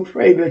 Father, we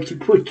pray that you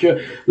put your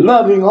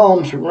loving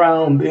arms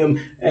around them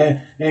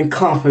and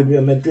comfort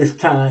them at this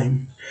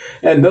time.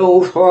 And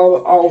those,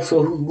 Father,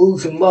 also who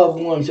losing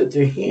loved ones at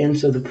the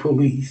hands of the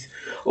police.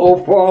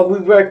 Oh, Father,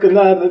 we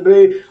recognize that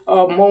they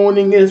are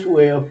mourning as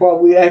well.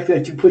 Father, we ask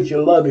that you put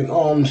your loving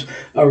arms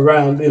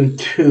around them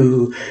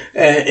too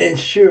and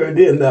ensure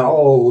them that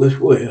all is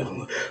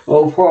well.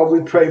 Oh, Father,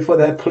 we pray for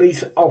that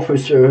police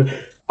officers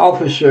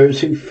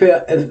who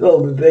felt as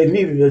though that they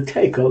needed to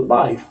take a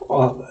life,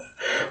 Father.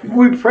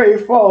 We pray,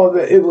 Father,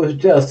 that it was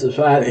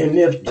justified, and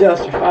if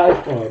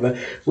justified, Father,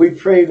 we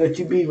pray that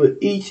you be with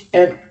each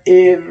and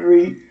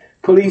every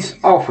police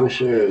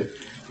officer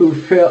who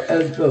felt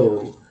as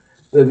though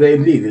that they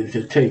needed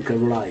to take a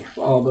life.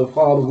 Father,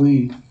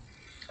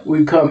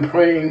 we come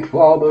praying,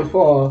 Father,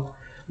 for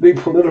the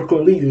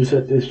political leaders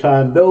at this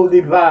time. Though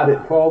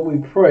divided, Father,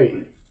 we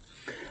pray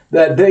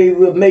that they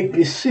will make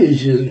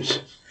decisions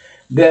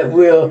that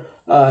will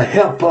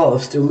help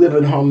us to live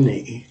in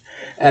harmony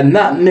and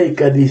not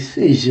make a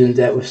decision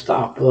that will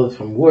stop us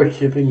from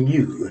worshiping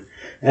you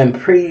and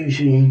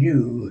praising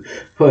you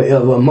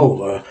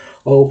forevermore.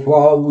 Oh,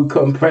 Father, we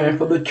come praying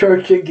for the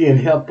church again.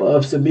 Help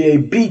us to be a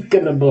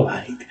beacon of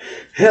light.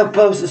 Help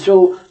us to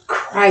show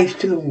Christ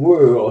to the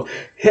world.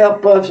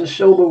 Help us to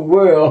show the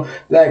world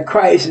that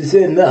Christ is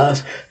in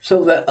us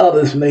so that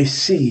others may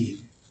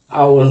see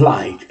our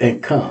light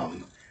and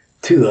come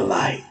to the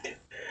light.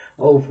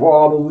 Oh,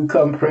 Father, we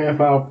come praying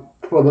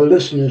for the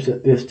listeners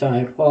at this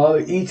time.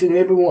 Father, each and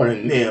every one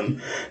of them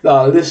that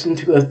are listening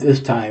to us this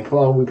time.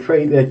 Father, we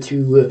pray that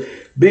you will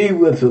be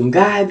with them.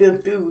 Guide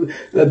them through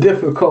the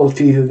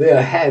difficulties that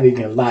they're having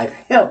in life.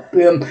 Help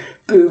them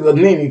through the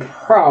many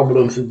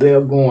problems that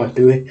they're going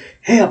through.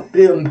 Help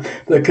them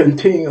to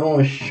continue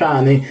on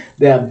shining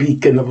their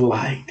beacon of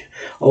light.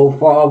 Oh,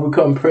 Father, we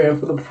come praying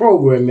for the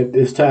program at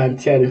this time,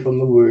 chatting from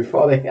the Word.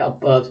 Father,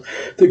 help us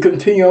to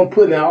continue on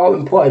putting our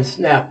all-important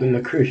snap in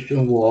the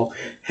Christian wall.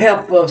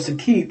 Help us to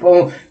keep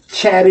on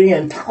chatting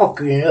and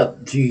talking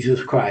up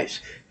Jesus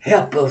Christ.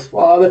 Help us,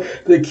 Father,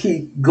 to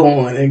keep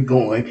going and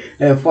going.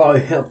 And Father,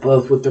 help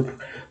us with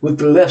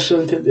the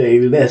lesson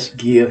today. Let's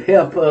give.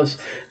 Help us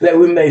that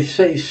we may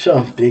say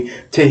something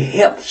to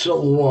help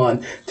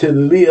someone to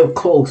live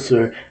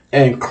closer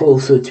and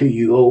closer to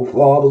you. Oh,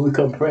 Father, we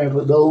come praying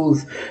for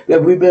those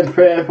that we've been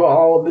praying for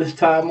all this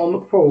time on the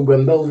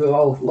program, those that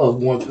lost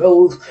loved ones,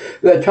 those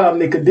that try to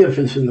make a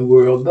difference in the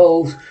world,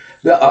 those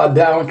that are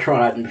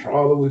downtrodden.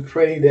 Father, we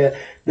pray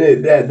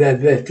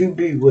that you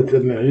be with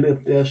them and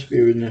lift their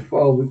spirit. And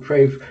Father, we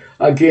pray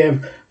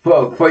again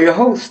for your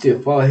host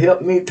still. Father,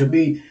 help me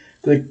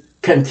to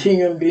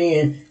continue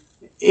being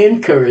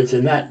encourage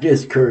and not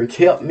discourage.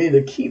 Help me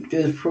to keep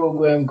this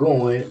program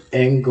going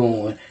and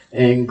going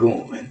and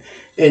going.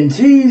 In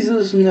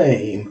Jesus'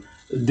 name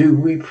do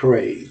we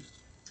pray.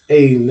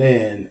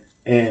 Amen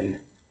and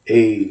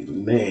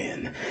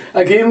amen.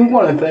 Again, we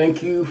want to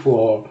thank you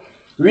for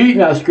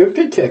reading our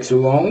scripture text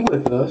along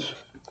with us,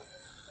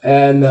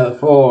 and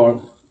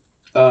for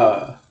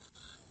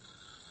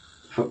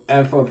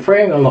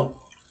praying along.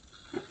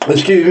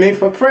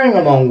 For praying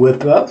along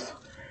with us,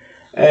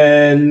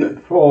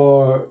 and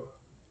for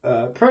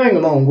praying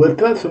along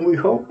with us. And we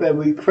hope that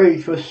we pray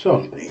for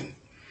something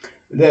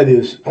that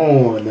is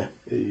on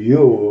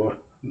your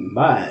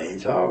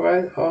minds. All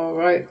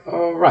right.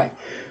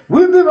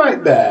 We'll be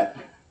right back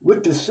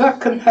with the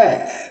second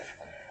half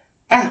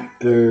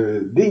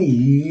after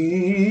these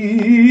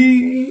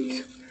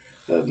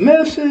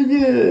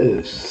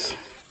messages.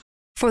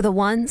 For the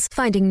ones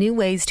finding new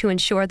ways to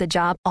ensure the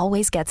job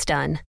always gets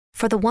done.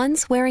 For the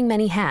ones wearing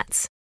many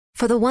hats.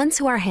 For the ones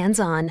who are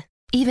hands-on,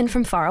 even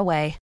from far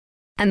away.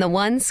 And the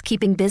ones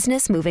keeping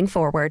business moving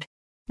forward.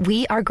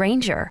 We are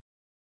Grainger,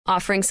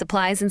 offering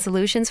supplies and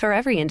solutions for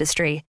every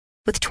industry,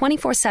 with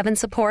 24/7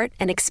 support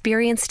and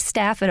experienced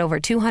staff at over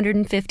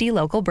 250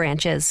 local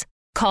branches.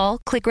 Call,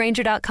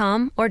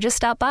 clickgrainger.com, or just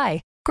stop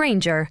by.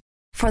 Grainger,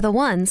 for the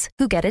ones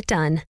who get it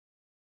done.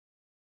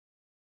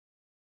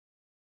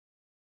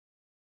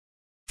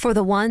 For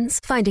the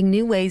ones finding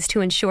new ways to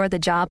ensure the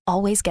job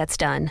always gets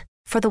done.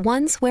 For the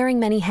ones wearing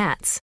many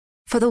hats.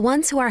 For the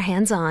ones who are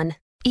hands-on,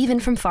 even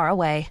from far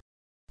away.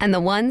 And the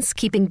ones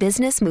keeping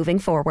business moving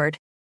forward.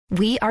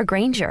 We are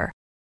Grainger,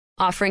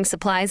 offering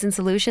supplies and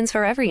solutions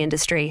for every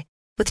industry,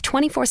 with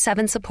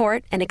 24/7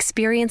 support and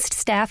experienced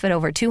staff at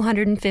over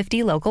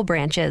 250 local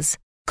branches.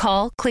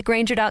 Call,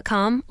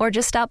 clickgrainger.com, or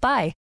just stop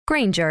by.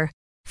 Grainger,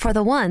 for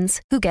the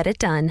ones who get it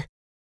done.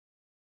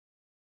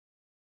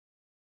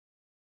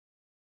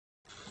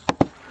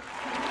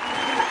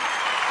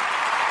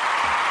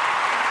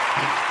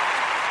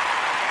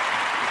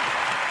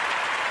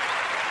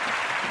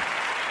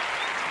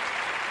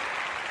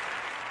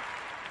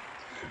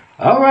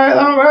 All right,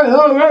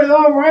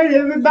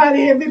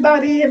 everybody.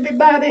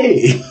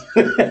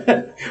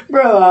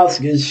 Brother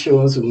Oscar's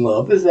showing some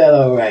love. Is that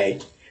all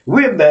right?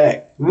 We're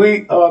back.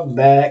 We are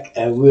back,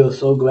 and we're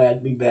so glad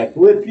to be back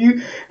with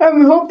you. And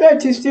we hope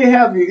that you still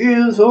have your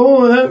ears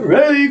on and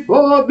ready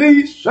for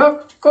the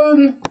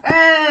second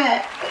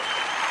half.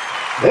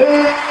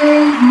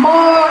 Hey,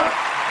 Mark.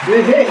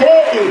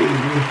 Hey, we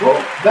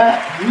hope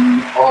that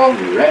you are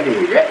ready.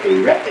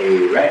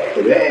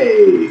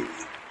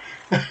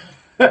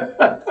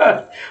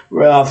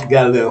 Ralph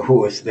got a little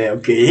hoarse there.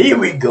 Okay, here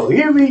we go.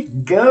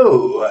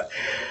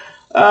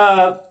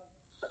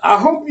 I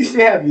hope you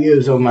still have your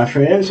ears on, my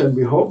friends, and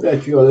we hope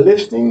that you are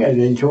listening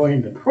and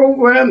enjoying the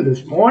program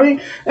this morning.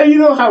 And you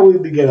know how we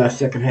begin our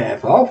second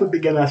half off. We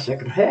begin our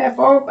second half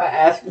off by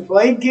asking for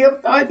a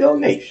gift or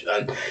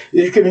donation.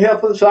 If you can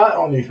help us out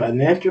on a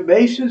financial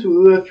basis, we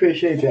would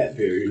appreciate that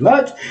very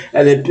much.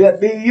 And if that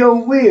be your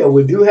will,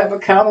 we do have an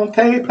account on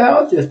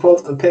PayPal. Just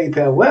post the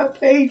PayPal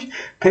webpage,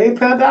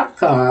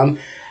 paypal.com.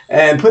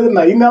 And put in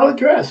my email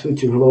address,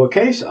 which is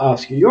lowercase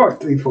Oscar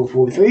York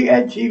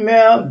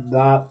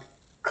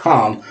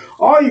 3443@gmail.com.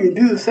 Or you can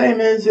do the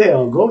same in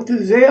Zelle. Go to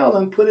Zelle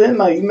and put in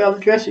my email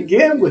address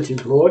again, which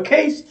is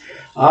lowercase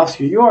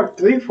Oscar York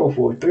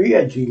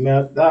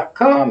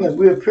 3443@gmail.com. And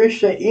we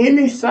appreciate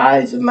any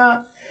size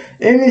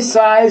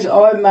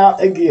or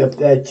amount of gift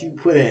that you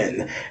put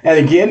in. And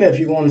again, if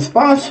you want to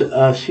sponsor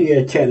us here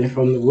at Chatting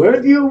from the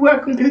Word, you're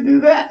welcome to do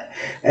that.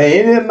 And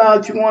any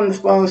amount you want to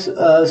sponsor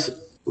us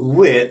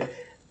with,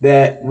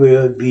 that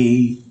will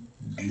be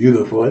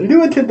beautiful. And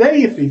do it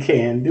today if you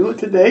can. Do it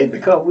today,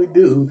 because we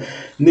do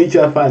need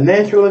your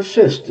financial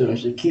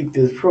assistance to keep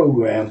this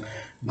program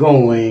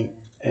going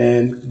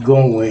and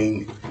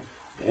going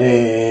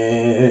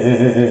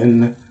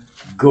and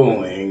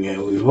going.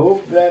 And we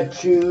hope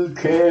that you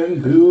can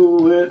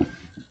do it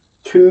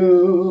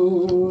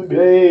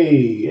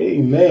today.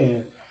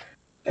 Amen.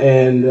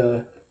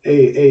 And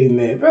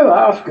amen. Brother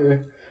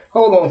Oscar,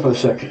 hold on for a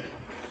second.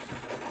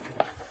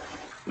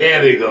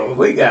 There we go.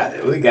 We got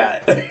it.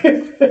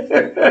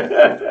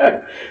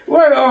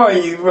 Where are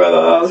you, Brother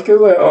Oscar?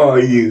 Where are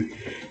you,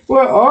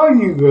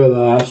 Brother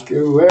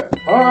Oscar? Where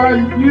are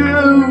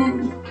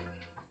you?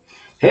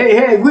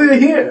 Hey, we're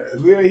here.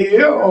 We're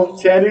here on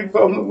Chatting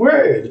from the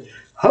Word,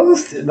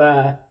 hosted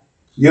by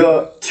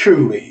your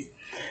truly,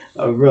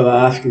 Brother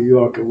Oscar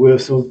York. We're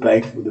so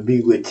thankful to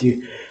be with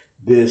you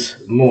this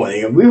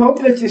morning. And we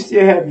hope that you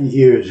still have your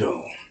ears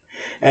on.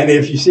 And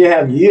if you still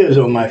have your ears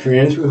on, my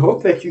friends, we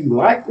hope that you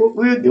like what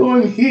we're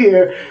doing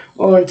here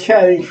on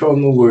Chatting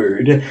from the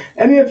Word.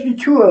 And if you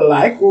truly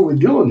like what we're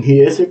doing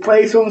here, it's a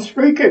place on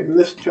Spreaker. If you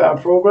listen to our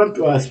program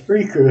through our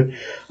Spreaker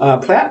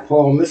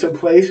platform, it's a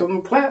place on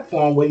the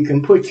platform where you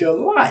can put your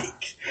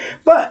likes.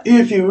 But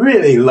if you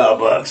really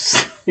love us,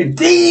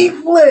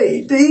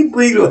 deeply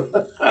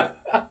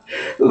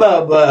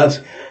love us,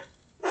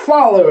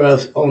 follow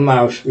us on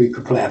our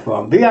speaker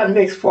platform. Be our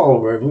next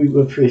follower. We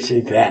would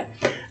appreciate that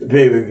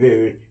very,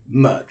 very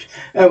much.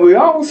 And we're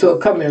also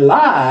coming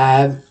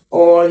live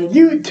on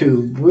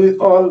YouTube. We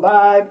are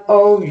live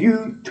on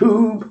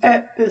YouTube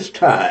at this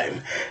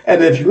time.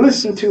 And if you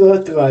listen to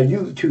us through our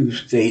YouTube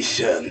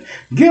station,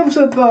 give us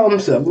a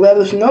thumbs up. Let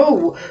us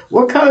know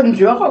what kind of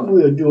job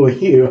we're doing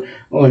here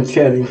on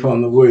Chatting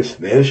from the Word.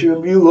 Especially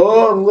if you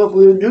love what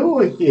we're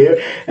doing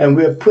here and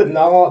we're putting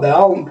all the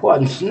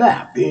all-important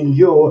snap in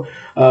your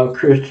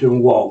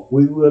Christian walk.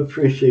 We will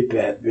appreciate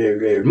that very,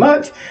 very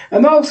much.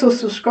 And also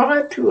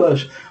subscribe to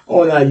us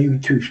on our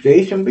YouTube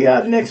station. Be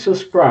our next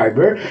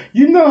subscriber.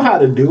 You know how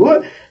to do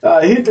it.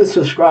 Hit the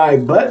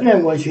subscribe button,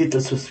 and once you hit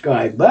the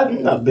subscribe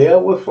button, a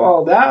bell will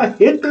fall down.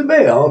 Hit the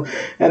bell,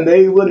 and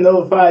they will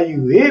notify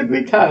you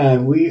every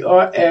time we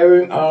are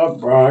airing our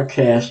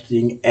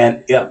broadcasting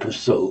an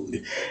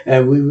episode.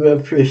 And we will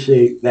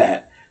appreciate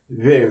that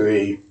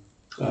very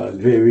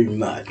very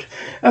much.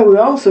 And we're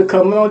also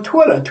coming on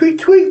Twitter.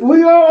 Tweet.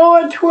 We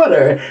are on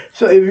Twitter.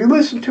 So if you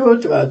listen to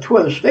us to our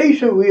Twitter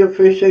station, we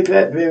appreciate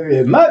that very,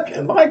 very much.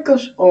 And like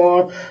us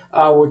on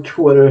our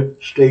Twitter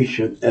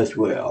station as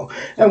well.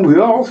 And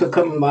we're also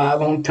coming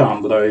live on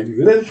Tumblr. If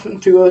you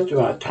listen to us to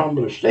our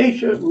Tumblr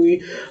station,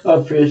 we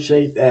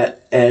appreciate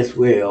that as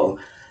well.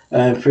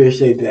 I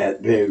appreciate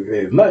that very,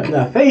 very much.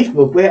 Now,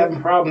 Facebook, we're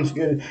having problems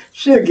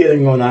still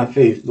getting on our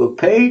Facebook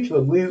page,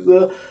 but we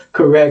will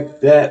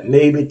correct that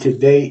maybe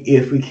today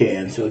if we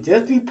can. So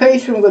just be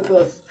patient with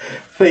us,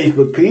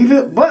 Facebook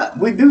people. But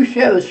we do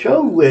share the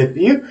show with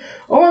you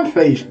on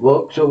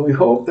Facebook, so we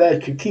hope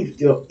that you keep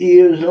your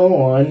ears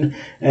on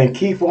and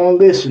keep on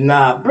listening.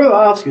 Now, Brother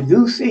Oscar,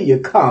 do see your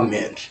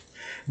comments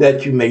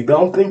that you make.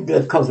 Don't think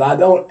that because I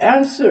don't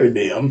answer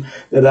them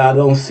that I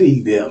don't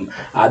see them.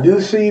 I do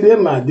see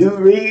them, I do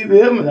read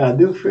them, and I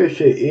do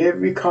appreciate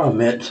every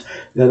comment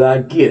that I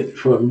get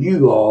from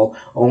you all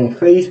on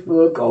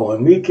Facebook or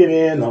on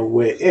LinkedIn or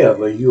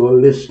wherever you are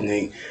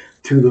listening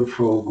to the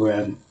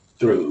program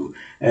through.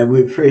 And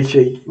we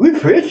appreciate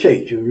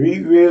you.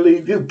 We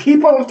really do.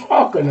 Keep on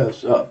talking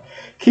us up.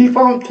 Keep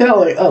on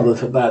telling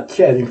others about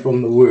Chatting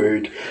from the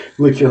Word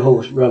with your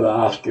host, Brother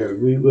Oscar.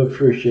 We will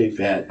appreciate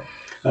that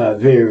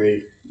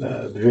very,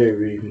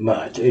 very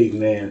much.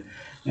 Amen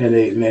and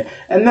amen.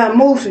 And now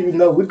most of you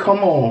know we come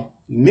on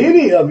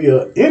many of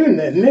your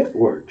internet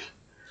networks.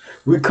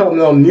 We come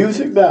on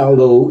Music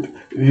Download,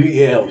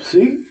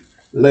 VLC,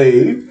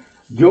 Lave,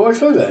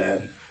 Georgia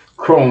Land,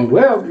 Chrome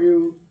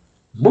WebView,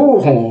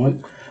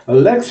 Bullhorn,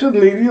 Alexa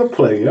Media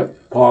Player,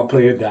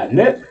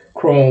 PowerPlayer.net,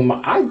 Chrome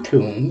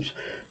iTunes,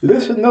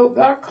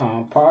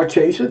 ListenNote.com,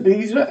 Podchaser,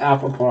 Deezer,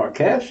 Apple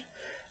Podcasts,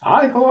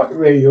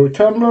 iHeartRadio,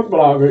 Tumblr,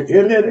 Blogger,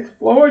 Internet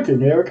Explorer,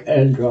 generic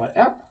Android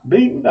app,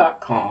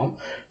 Bing.com,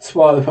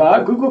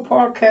 Spotify, Google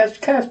Podcasts,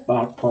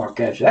 Castbox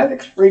Podcasts,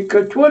 Addicts,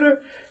 Spreaker,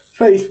 Twitter,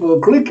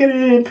 Facebook,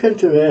 LinkedIn,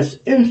 Pinterest,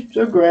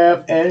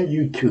 Instagram, and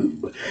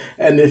YouTube.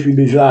 And if you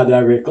desire a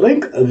direct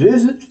link,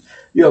 visit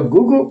your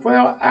Google Play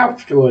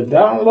App Store,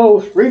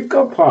 download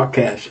Spreaker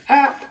Podcast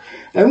app.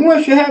 And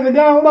once you have it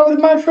downloaded,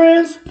 my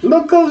friends,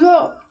 look us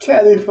up,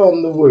 Chatting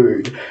from the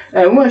Word.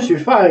 And once you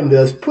find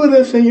us, put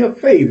us in your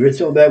favorites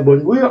so that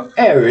when we are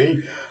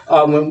airing,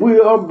 when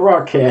we are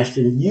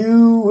broadcasting,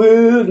 you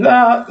will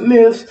not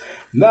miss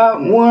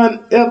not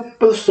one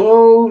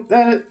episode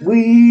that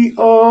we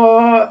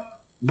are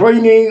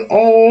bringing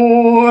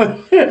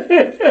on.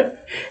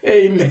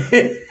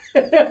 Amen.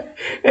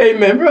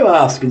 Amen. Brother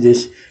Oscar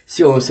just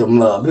showing some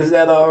love. Is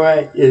that all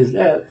right? Is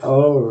that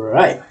all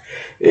right?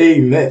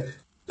 Amen.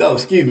 Oh,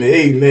 excuse me.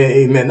 Amen.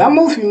 Amen. Now,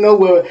 most of you know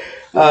where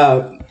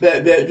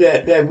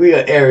that we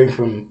are airing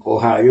from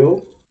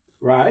Ohio,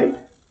 right?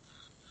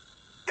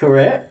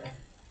 Correct?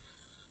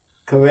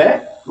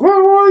 Where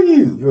are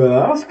you, Brother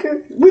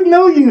Oscar? We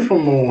know you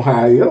from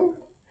Ohio.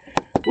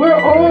 Where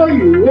are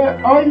you?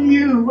 Where are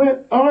you?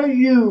 Where are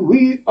you?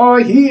 We are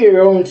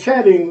here on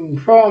Chatting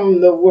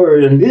from the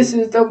Word, and this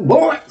is the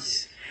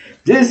voice.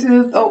 This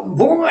is the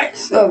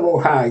voice of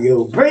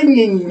Ohio,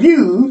 bringing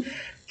you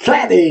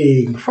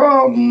Chatting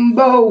from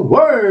the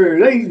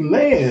Word.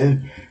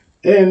 Amen.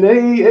 And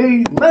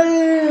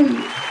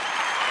amen.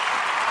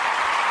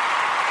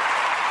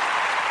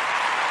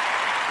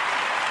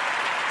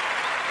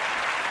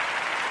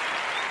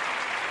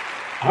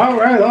 All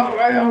right.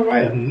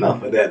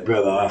 Enough of that,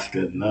 Brother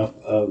Oscar. Enough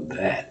of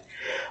that.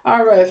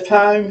 All right, it's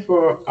time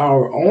for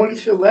our only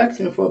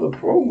selection for the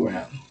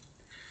program.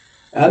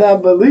 And I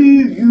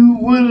believe you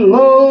will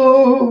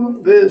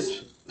love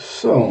this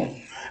song.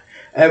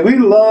 And we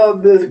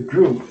love this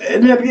group.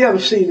 And if you ever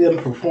see them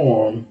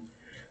perform,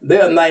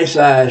 they're a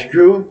nice-sized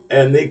group,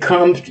 and they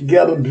come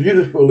together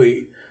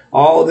beautifully.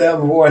 All their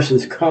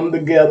voices come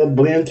together,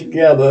 blend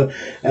together,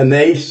 and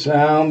they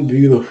sound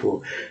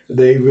beautiful.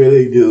 They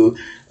really do.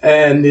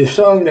 And the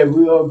song that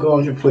we are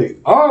going to play,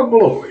 Our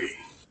Glory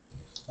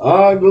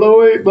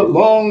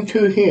belongs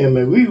to Him.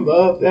 And we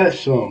love that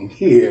song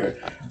here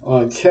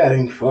on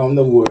Chatting from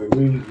the Word.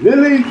 We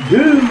really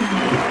do.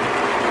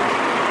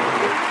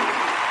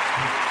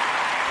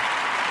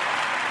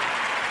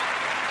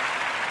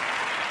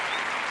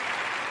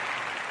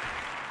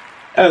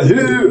 And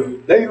here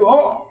they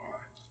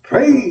are,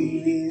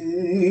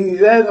 praise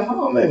and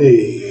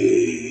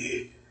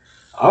harmony.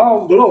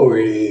 All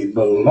glory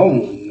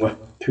belongs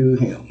to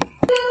him.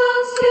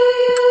 Belongs to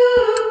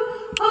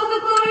you. All the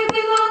glory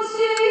belongs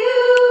to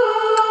you,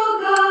 oh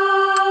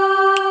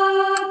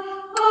God.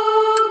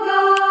 Oh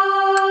God.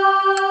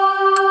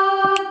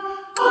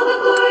 All the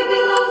glory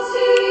belongs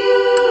to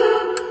you.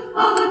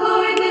 All the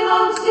glory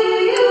belongs to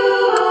you,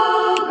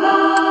 oh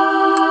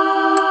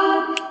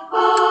God.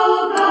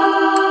 Oh God.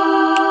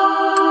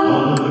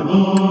 All the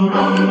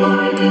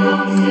glory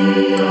belongs to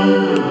you.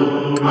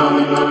 All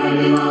the glory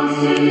belongs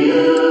to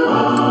you,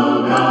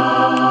 oh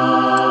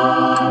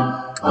God.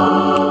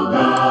 Oh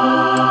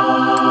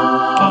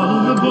God. All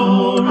of the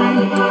glory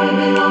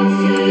belongs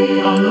to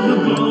you. All of the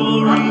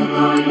glory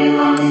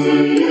belongs to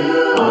you,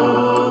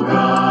 oh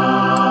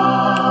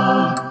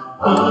God.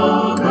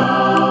 Oh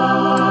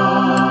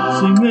God.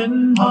 Singing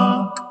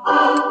hallelujah,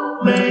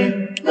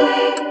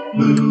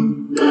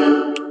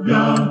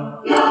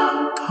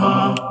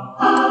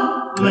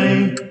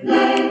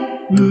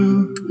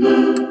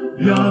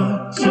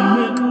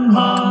 singing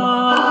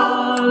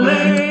hallelujah,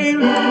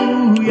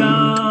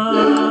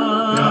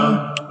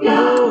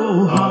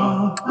 oh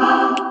hallelujah.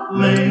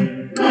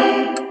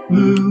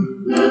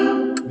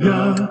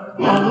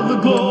 All of the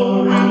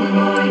glory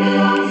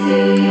belongs to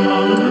you.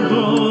 All of the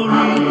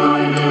glory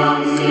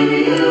belongs to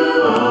you,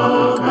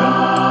 oh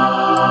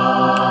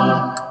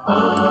God.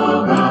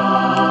 Oh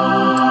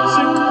God.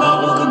 Sing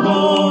all of the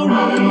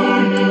glory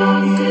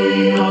belongs to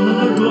you. All of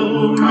the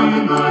glory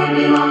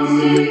belongs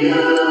to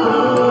you,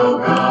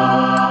 oh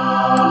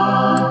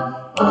God.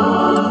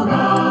 Oh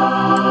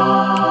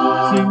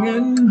God.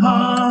 Singing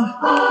hallelujah.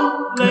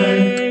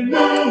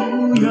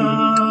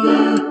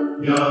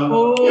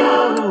 Oh,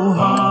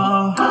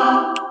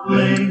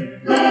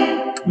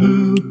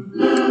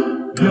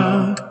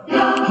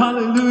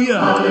 hallelujah,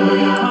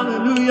 hallelujah,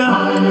 hallelujah,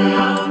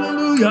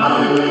 hallelujah,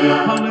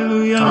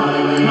 hallelujah,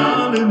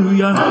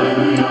 hallelujah,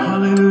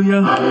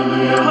 hallelujah,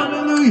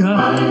 hallelujah,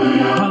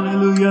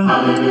 hallelujah.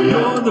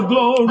 You're the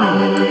glory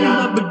in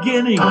the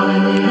beginning.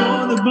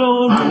 You're the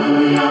glory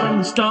from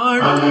the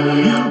start.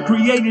 You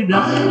created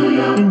us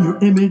in your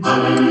image,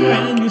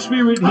 and your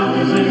spirit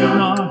lives in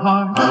our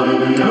hearts.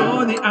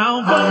 You're the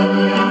Alpha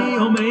and the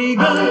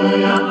Omega,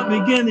 the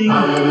beginning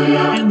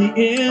and the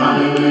end.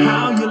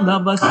 How you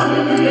love us,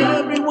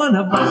 every one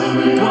of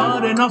us.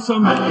 What an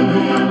awesome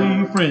and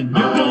holy friend.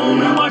 Your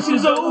glory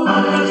washes over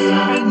us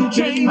and you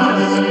change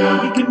us.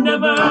 We can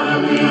never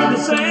be the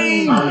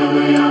same.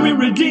 We're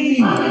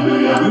redeemed,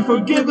 we're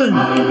forgiven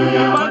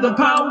by the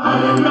power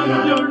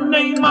of your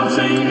name. I'm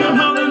singing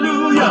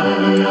hallelujah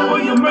for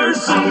your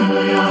mercy,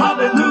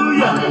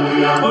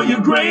 hallelujah for your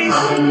grace,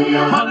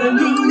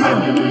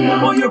 hallelujah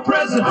for your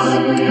presence.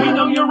 We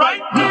know you're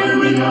right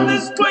here in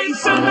this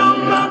place, and all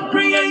of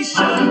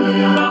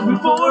creation bows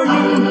before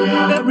you.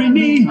 Every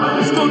knee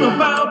is gonna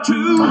bow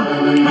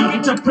to. We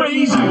get to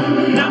praise you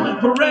now and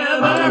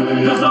forever,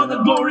 because all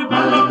the glory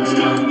belongs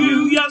to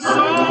you. Yes,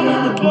 all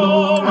of the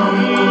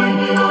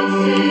glory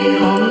belongs to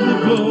you. All of the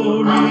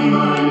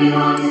glory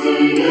belongs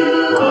to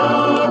you, oh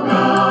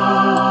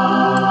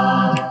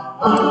God.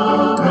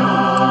 Oh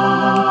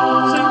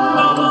God. Sing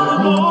all of the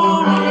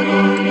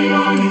glory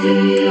belongs to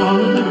you. All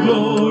of the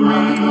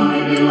glory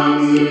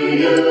belongs to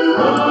you,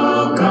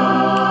 oh God.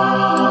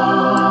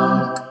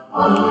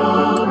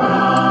 Oh God.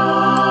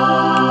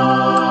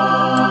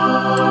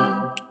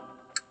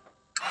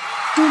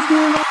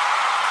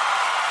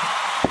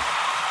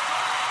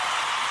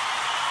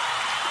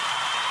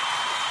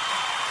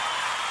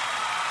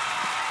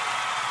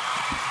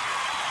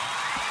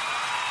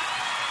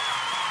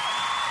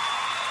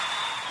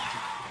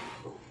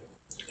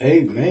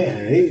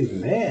 Amen,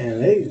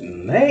 amen,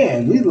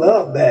 amen. We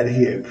love that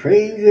here.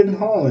 Praise and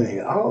harmony,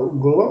 all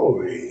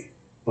glory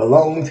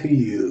belong to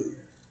you.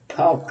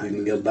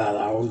 Talking about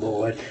our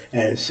Lord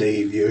and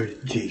Savior,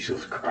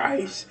 Jesus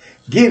Christ.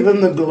 Give him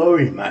the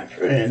glory, my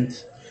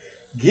friends.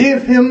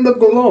 Give him the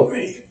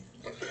glory,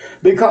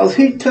 because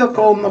he took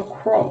on the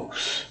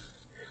cross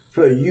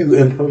for you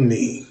and for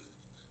me.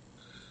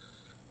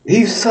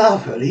 He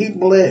suffered, he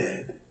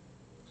bled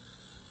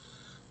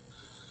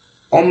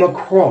on the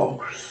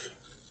cross,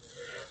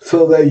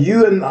 so that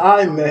you and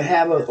I may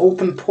have an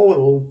open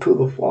portal to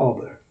the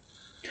Father,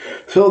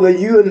 so that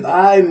you and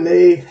I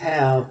may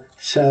have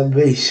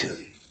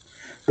salvation,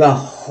 the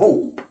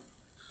hope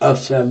of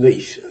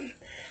salvation.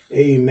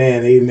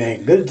 Amen,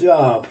 amen. Good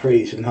job,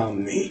 praise and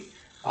harmony.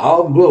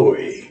 All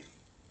glory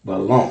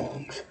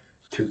belongs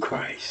to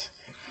Christ.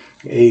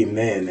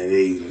 Amen and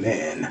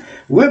amen.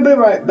 We'll be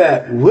right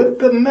back with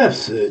the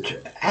message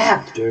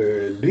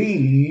after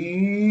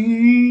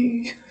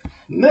these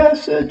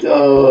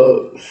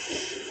messages.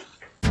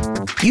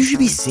 You should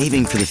be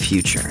saving for the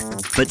future,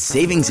 but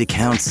savings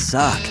accounts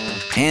suck,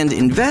 and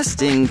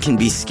investing can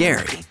be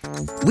scary.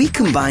 We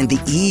combine the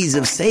ease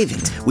of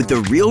savings with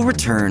the real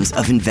returns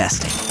of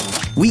investing.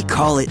 We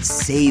call it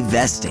Save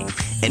Vesting,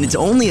 and it's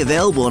only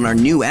available in our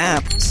new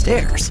app,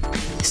 Stairs.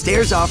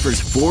 Stairs offers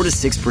 4 to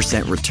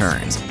 6%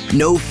 returns,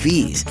 no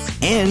fees,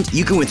 and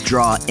you can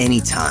withdraw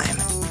anytime.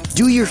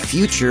 Do your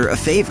future a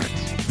favor.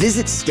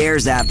 Visit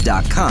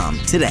stairsapp.com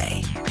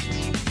today.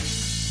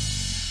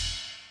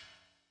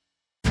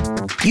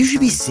 You should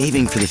be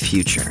saving for the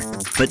future,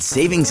 but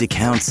savings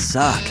accounts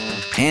suck,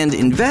 and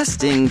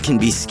investing can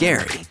be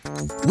scary.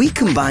 We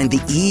combine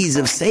the ease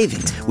of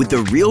savings with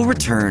the real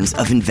returns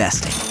of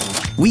investing.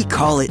 We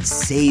call it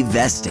Save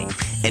Vesting,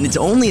 and it's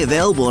only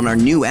available in our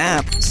new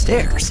app,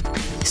 Stairs.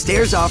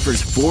 Stairs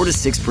offers 4 to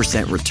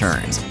 6%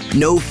 returns,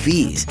 no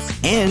fees,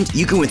 and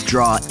you can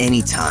withdraw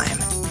anytime.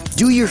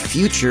 Do your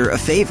future a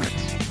favor.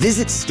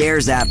 Visit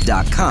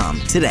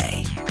stairsapp.com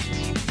today.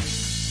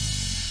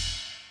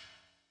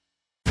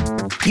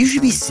 You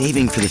should be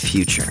saving for the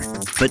future,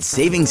 but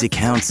savings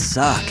accounts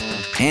suck,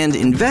 and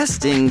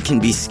investing can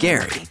be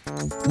scary.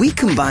 We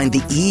combine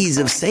the ease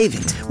of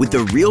savings with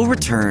the real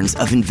returns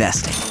of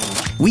investing.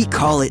 We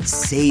call it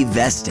Save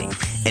Vesting,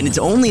 and it's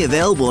only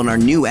available in our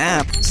new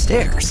app,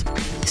 Stairs.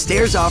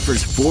 Stairs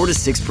offers 4 to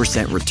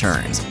 6%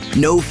 returns,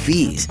 no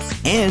fees,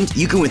 and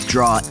you can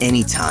withdraw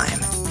anytime.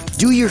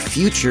 Do your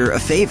future a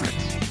favor.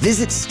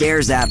 Visit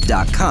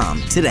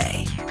stairsapp.com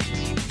today.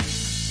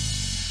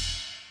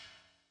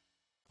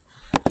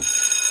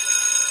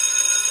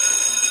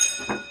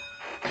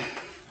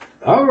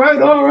 All right.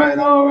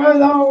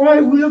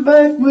 We're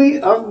back. We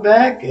are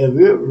back, and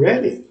we're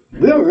ready.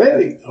 We're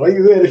ready. Are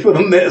you ready for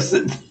the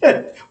message?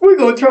 We're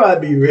going to try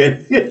to be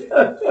ready.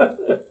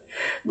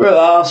 Brother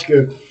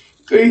Oscar,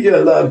 we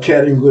just love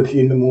chatting with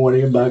you in the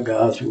morning about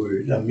God's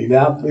Word. I mean,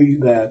 I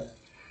believe that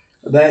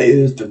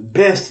is the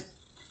best,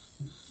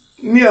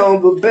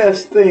 the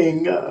best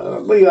thing, I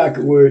believe I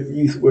could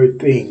use the word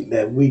thing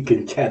that we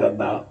can chat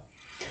about.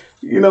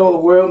 The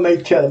world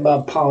may chat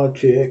about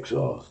politics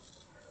or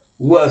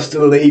what's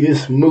the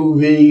latest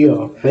movie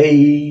or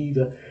fade,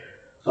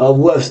 or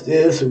what's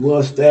this or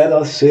what's that,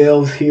 or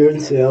sales here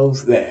and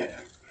sales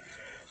there.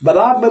 But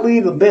I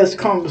believe the best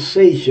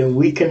conversation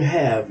we can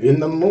have in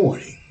the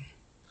morning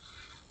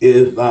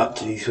is about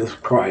Jesus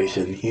Christ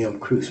and Him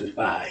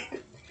crucified.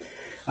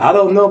 I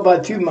don't know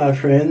about you, my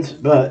friends,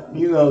 but,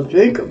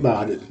 think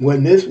about it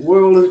when this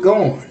world is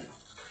gone.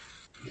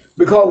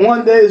 Because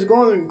one day it's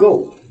going to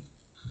go.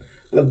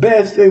 The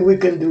best thing we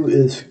can do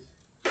is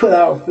put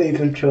our faith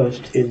and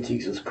trust in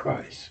Jesus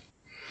Christ.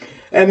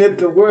 And if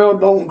the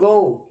world don't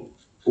go,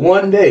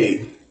 one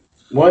day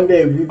we're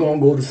going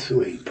to go to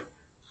sleep.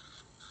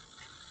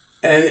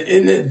 And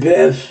isn't it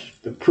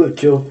best to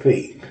put your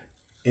faith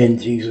in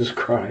Jesus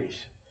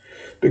Christ?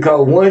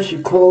 Because once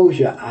you close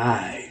your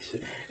eyes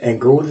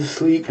and go to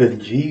sleep and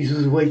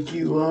Jesus wake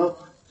you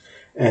up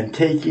and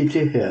take you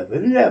to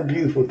heaven, isn't that a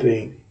beautiful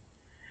thing?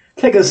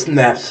 Take a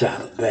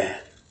snapshot of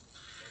that.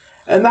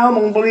 And I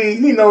don't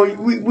believe,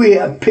 we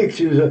have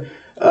pictures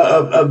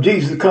of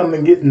Jesus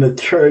coming, getting to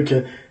church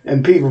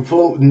and people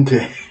floating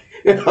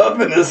up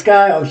in the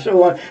sky or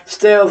showing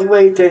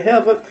stairway to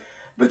heaven.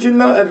 But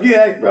if you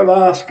ask Brother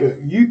Oscar,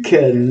 you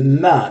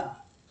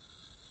cannot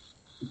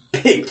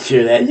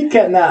picture that. You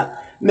cannot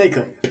make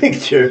a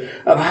picture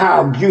of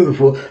how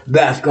beautiful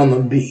that's going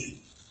to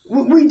be.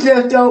 We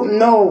just don't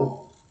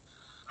know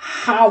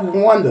how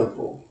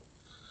wonderful,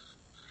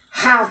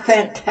 how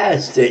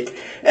fantastic.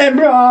 And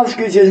Brother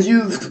Oscar just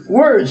used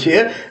words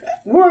here.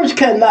 Words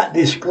cannot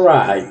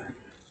describe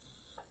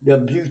the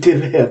beauty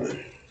of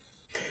heaven.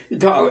 You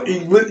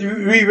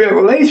read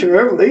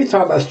Revelation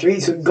talk about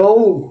streets of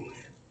gold.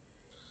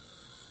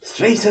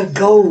 Streets of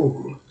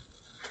gold.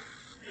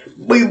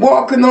 We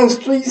walk in those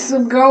streets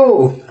of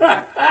gold.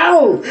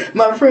 Oh,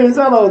 my friends,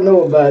 I don't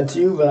know about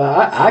you, but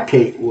I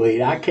can't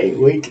wait. I can't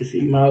wait to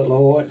see my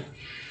Lord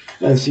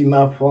and see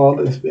my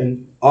Father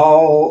spend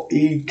all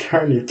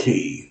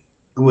eternity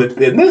with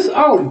them. This is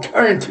all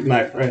eternity,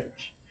 my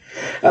friends.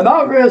 And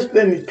I'd rather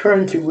spend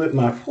eternity with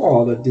my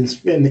Father than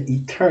spend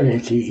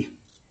eternity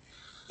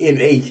in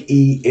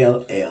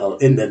Hell,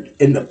 in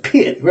the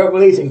pit.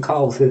 Revelation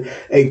calls it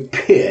a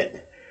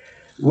pit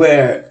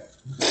where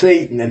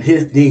Satan and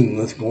his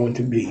demons going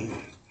to be.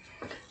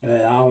 And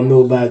I don't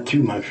know about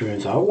you, my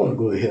friends. I want to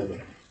go to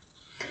heaven.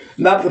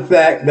 Not the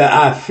fact that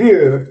I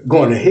fear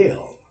going to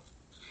hell,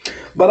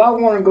 but I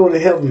want to go to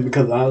heaven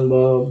because I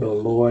love the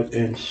Lord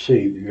and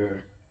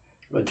Savior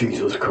of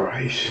Jesus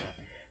Christ.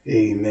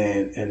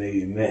 Amen and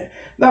amen.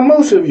 Now,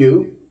 most of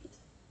you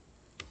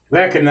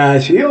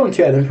recognize here on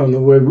Chatting from the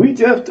Word, we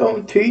just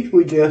don't teach,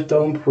 we just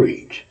don't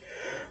preach.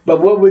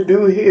 But what we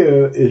do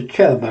here is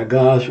chat about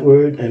God's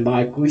Word, and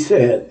like we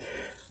said,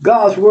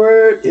 God's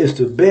Word is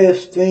the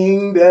best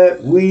thing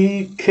that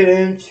we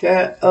can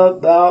chat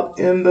about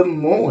in the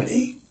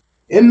morning.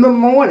 In the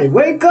morning,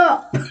 wake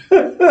up.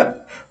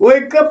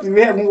 Wake up if you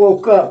haven't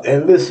woke up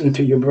and listen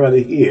to your brother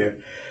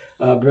here,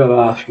 Brother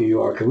Oscar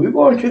York. We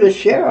want you to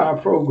share our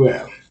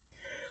program.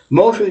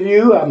 Most of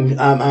you,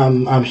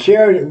 I'm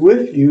sharing it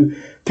with you,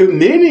 to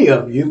many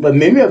of you, but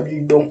many of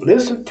you don't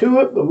listen to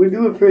it, but we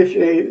do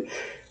appreciate it.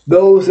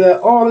 Those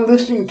that are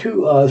listening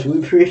to us, we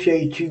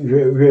appreciate you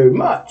very, very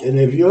much. And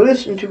if you're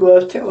listening to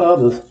us, tell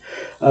others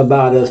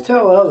about us.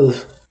 Tell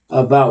others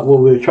about what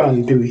we're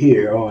trying to do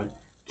here on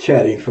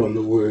Chatting from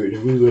the Word.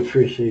 And we would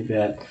appreciate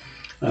that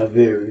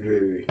very,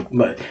 very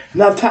much.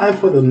 Now, time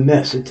for the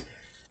message.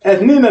 As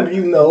many of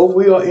you know,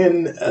 we are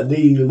in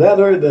the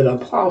letter that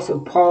Apostle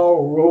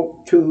Paul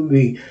wrote to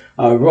the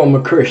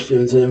Roman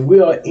Christians, and we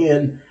are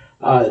in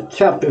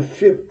chapter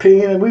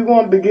 15, and we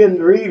want to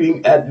begin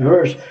reading at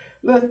verse,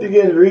 let's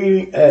begin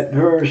reading at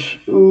verse,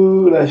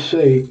 let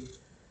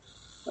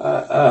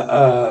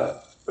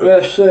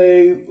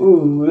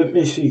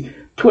me see,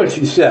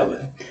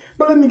 27.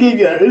 But let me give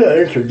you a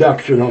little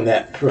introduction on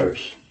that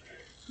first.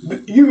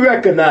 You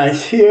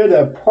recognize here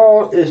that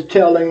Paul is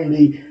telling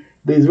the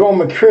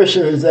Roman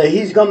Christians that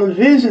he's going to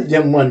visit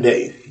them one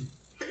day.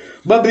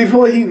 But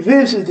before he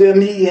visits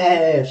them, he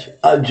has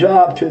a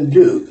job to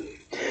do.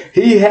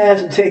 He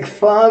has to take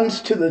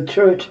funds to the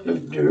church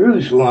of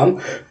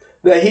Jerusalem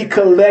that he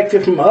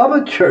collected from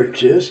other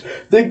churches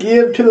to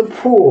give to the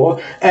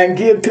poor and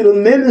give to the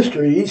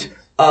ministries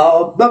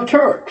of the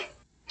church.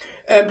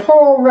 And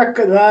Paul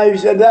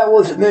recognized that that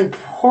was an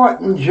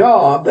important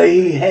job that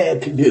he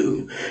had to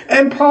do.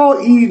 And Paul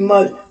even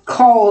must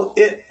call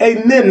it a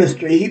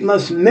ministry. He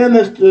must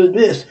minister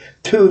this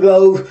to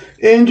those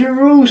in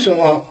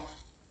Jerusalem.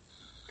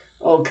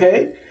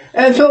 Okay?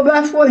 And so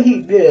that's what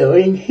he's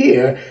doing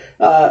here.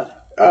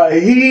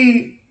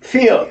 He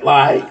felt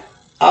like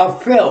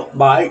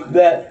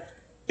that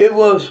it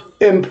was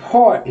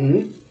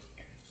important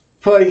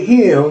for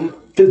him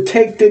to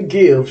take the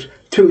gifts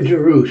to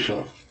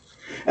Jerusalem.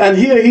 And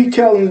here he's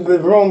telling the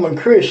Roman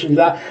Christians,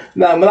 now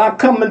when I'm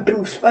coming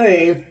through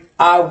Spain,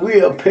 I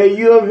will pay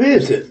you a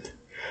visit.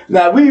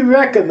 Now we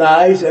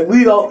recognize that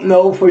we don't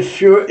know for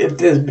sure if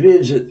this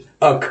visit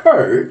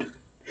occurred,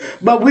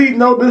 but we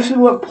know this is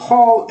what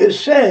Paul is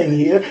saying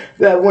here,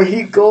 that when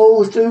he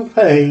goes through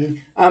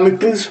Spain,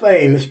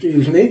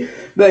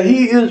 that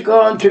he is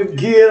going to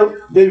give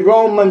the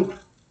Roman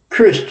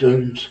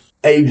Christians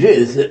a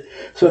visit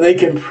so they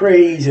can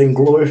praise and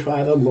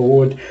glorify the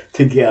Lord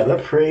together.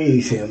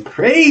 Praise him,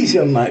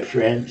 my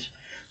friends.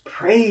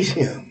 Praise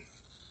him.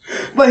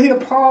 But here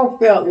Paul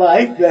felt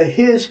like that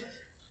his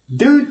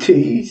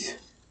duties,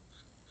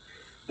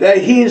 that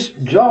his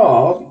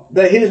job,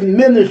 that his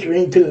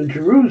ministry to the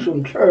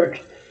Jerusalem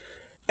church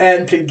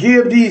and to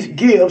give these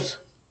gifts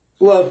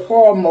was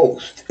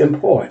foremost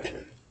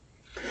important.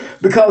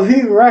 Because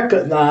he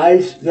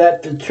recognized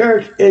that the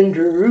church in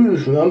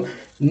Jerusalem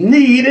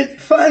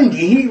needed funding.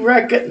 He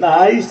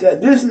recognized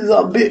that this is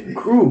a big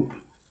group.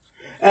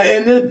 And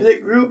in this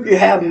big group, you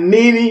have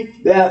many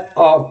that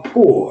are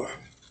poor.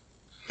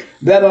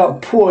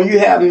 You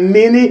have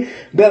many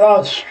that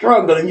are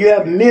struggling. You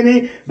have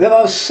many that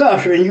are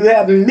suffering. You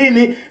have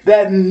many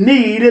that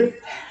needed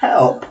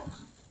help.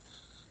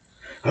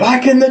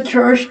 Like in the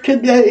church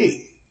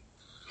today.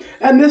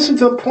 And this is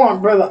the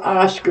point Brother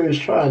Oscar is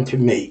trying to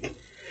make.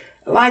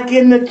 Like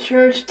in the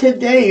church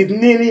today,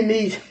 many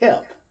need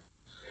help.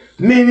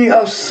 Many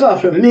are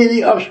suffering.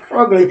 Many are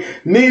struggling.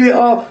 Many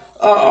are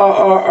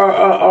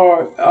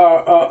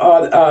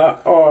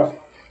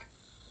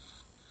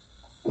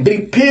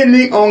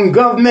depending on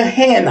government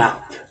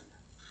handout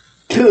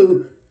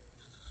to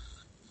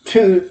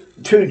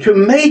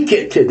make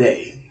it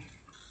today.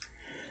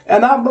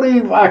 And I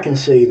believe I can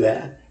say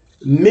that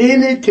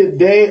many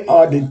today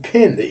are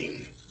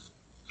depending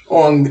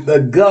on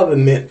the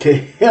government to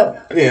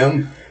help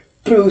them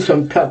through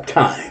some tough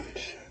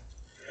times.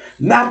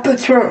 Not the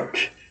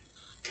church.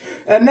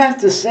 And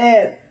that's the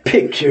sad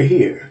picture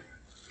here.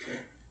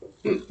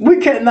 We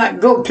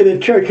cannot go to the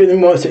church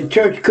anymore and say,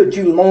 church, could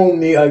you loan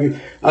me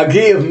or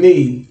give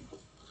me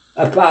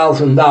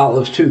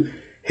 $1,000 to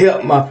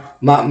help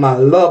my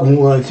loved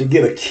ones to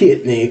get a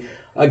kidney,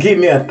 or give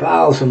me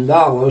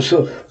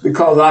 $1,000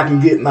 because I can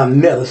get my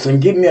medicine.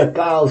 Give me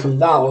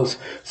 $1,000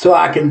 so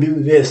I can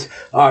do this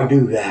or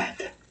do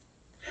that.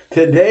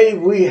 Today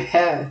we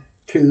have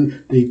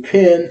to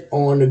depend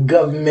on the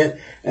government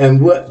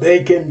and what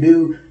they can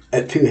do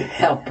to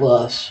help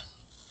us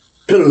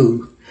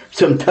through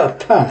some tough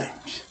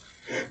times.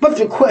 But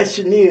the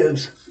question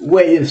is,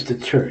 where is the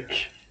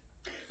church?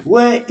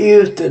 Where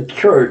is the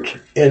church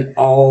in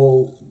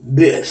all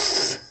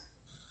this?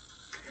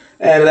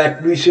 And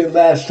like we said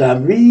last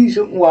time,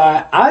 reason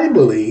why I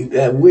believe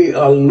that we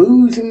are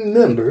losing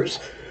members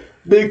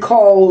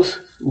because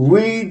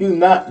we do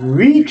not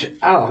reach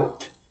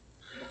out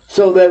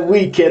so that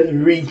we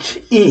can reach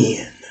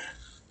in.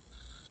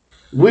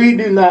 We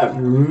do not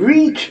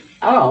reach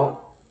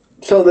out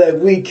so that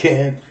we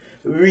can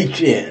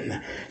reach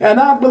in. And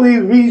I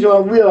believe the reason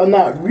why we are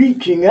not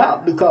reaching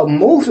out because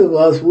most of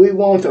us, we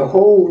want to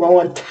hold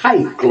on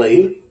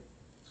tightly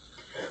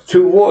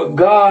to what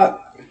God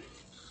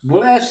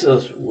bless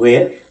us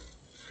with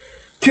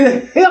to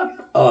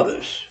help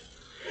others.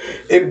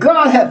 If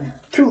God has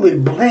truly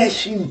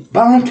blessed you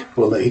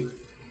bountifully,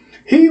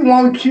 He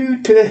wants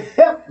you to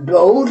help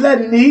those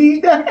that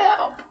need the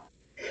help.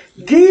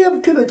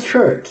 Give to the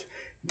church.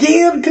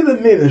 Give to the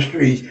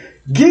ministries.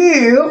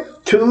 Give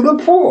to the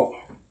poor.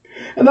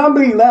 And I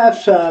believe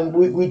last time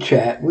we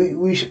chat, we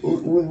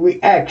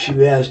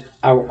actually asked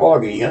our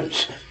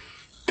audience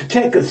to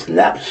take a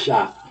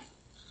snapshot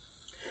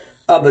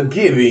of the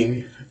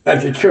giving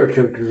at the Church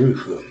of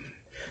Jerusalem.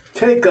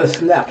 Take a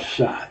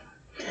snapshot.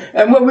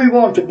 And what we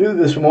want to do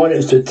this morning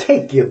is to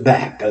take you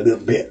back a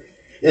little bit.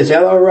 Is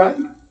that all right?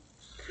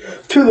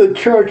 To the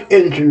church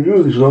in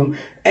Jerusalem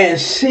and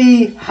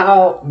see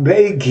how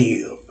they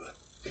give.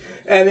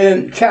 And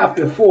in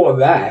chapter 4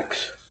 of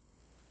Acts,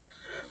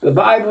 the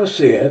Bible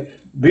said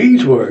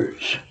these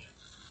words.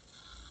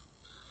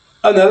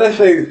 Now let's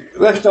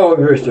start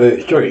with verse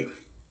 33.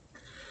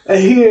 And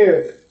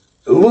here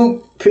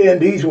Luke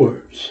penned these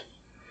words.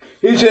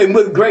 He said,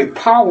 with great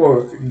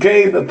power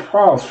gave the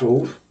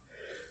apostles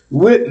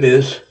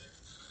witness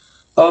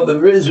of the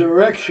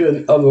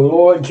resurrection of the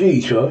Lord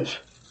Jesus,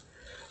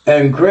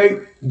 and great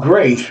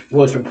grace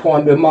was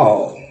upon them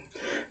all.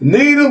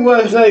 Neither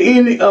was there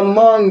any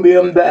among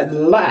them that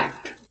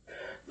lacked,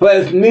 for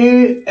as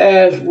many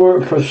as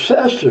were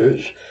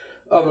possessors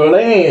of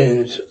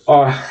lands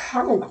or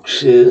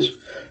houses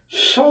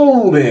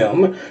sold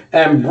them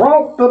and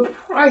brought the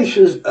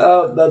prices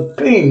of the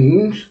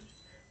things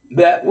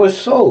that were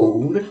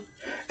sold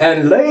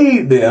and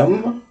laid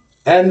them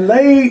at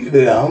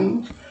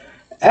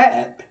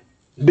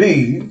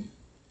the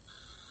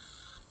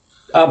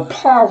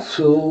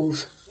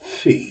apostles'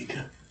 feet.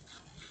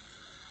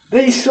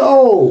 They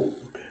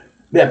sold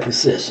their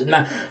possession.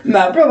 Now,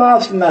 Brother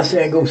Austin, not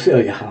saying go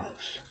sell your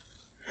house.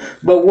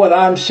 But what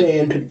I'm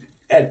saying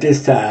at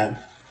this time,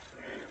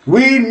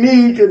 we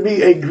need to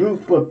be a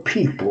group of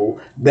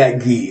people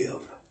that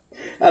give.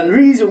 And the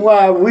reason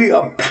why we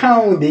are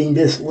pounding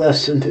this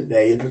lesson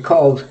today is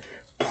because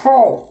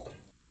Paul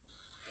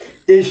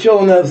is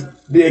showing us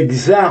the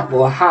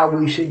example of how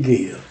we should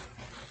give.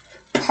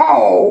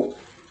 Paul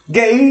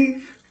gave.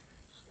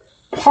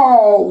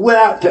 Paul went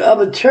out to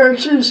other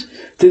churches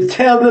to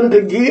tell them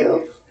to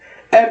give.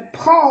 And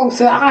Paul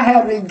said, I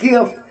have a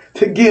gift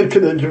to give to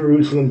the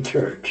Jerusalem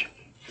church.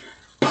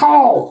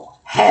 Paul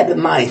had the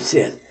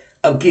mindset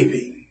of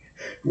giving.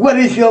 What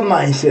is your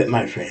mindset,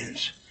 my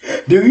friends?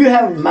 Do you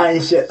have a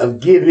mindset of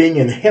giving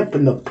and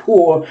helping the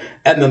poor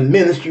and the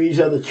ministries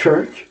of the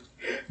church?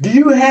 Do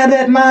you have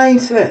that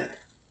mindset?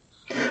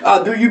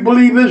 Or do you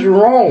believe it's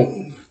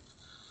wrong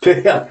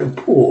to help the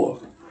poor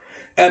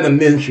and the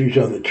ministries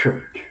of the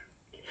church?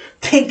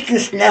 Take the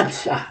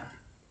snapshot,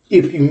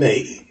 if you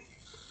may,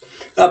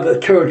 of the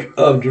church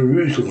of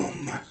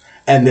Jerusalem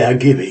and their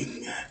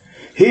giving.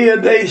 Here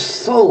they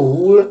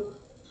sold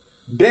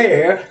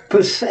their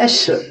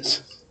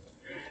possessions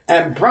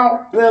and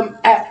brought them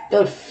at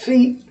the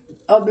feet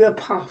of the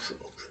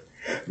apostles.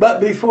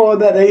 But before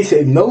that, they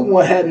said no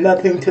one had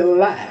nothing to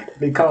lack,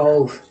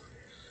 because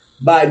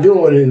by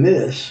doing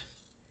this,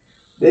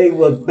 they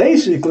were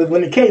basically,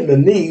 when it came to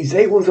needs,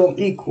 they was on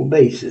equal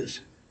basis.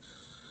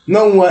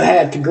 No one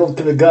had to go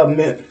to the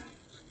government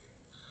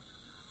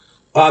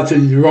or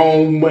to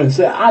Rome and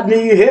say, I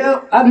need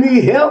help.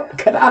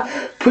 Can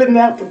I put an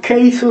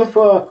application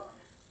for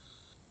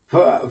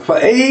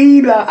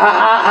aid?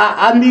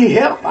 I need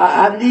help.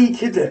 I need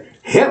you to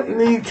help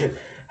me to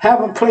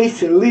have a place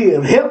to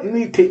live. Help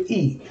me to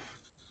eat.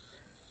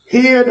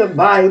 Here the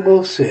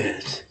Bible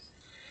says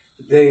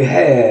they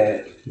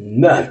had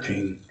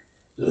nothing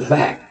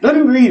lacked. Let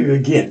me read it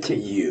again to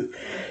you,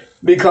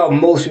 because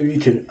most of you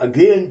can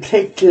again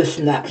take this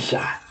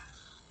snapshot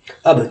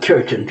of the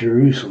church in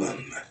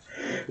Jerusalem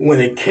when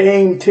it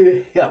came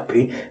to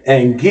helping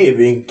and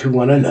giving to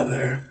one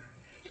another.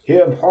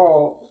 Here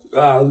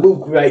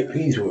Luke writes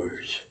these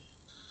words.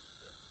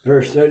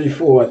 Verse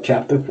 34,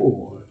 chapter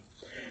 4.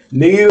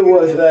 Neither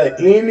was there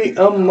any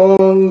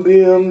among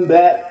them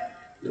that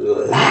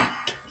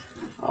lacked.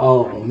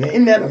 Oh man,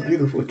 isn't that a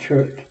beautiful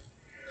church?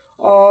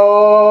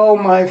 Oh,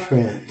 my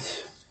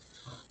friends.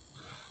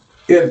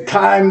 If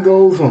time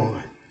goes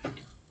on,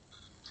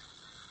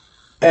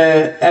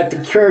 and at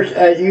the church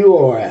that you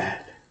are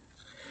at,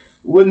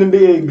 wouldn't it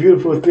be a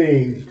beautiful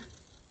thing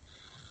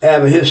to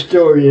have a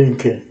historian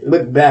can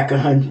look back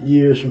 100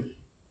 years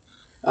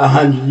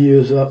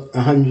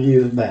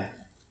back,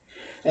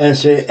 and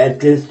say at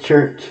this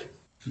church,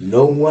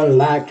 no one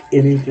lacked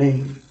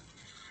anything,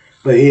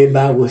 but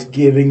everybody was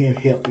giving and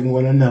helping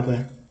one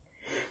another.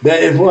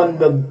 That is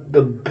one of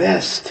the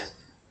best,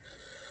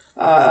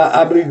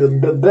 I believe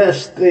the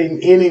best thing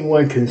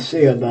anyone can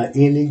say about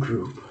any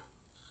group.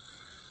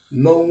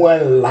 No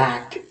one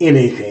lacked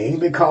anything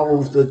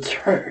because the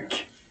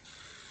church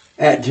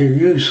at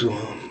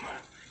Jerusalem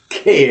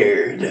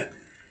cared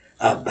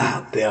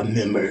about their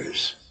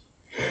members.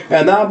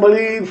 And I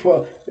believe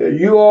for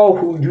you all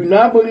who do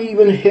not believe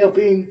in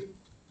helping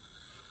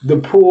the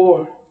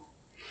poor,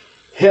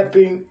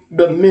 helping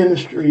the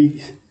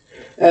ministries,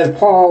 as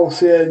Paul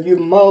said, you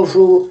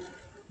muzzle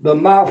the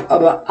mouth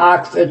of the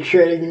ox that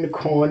treading the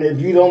corn. If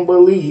you don't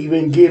believe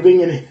in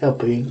giving and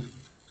helping,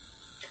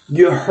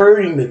 you're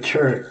hurting the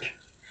church,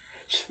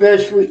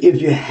 especially if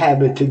you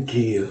have it to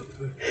give.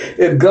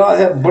 If God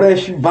has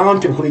blessed you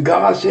bountifully,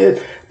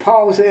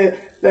 Paul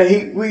said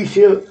that we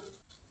should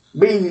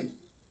be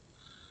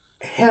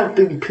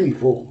helping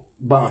people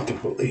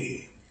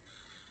bountifully.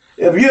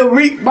 If you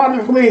reap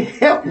bountifully,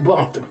 help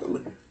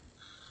bountifully.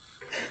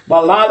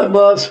 But a lot of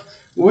us,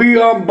 we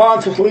are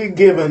bountifully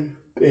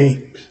given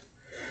things,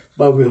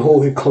 but we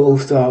hold it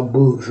close to our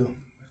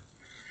bosom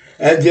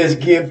and just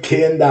give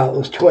 $10,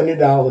 $20,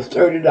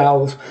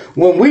 $30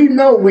 when we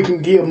know we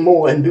can give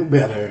more and do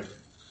better,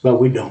 but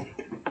we don't.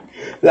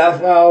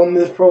 That's why on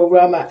this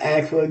program I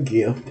ask for a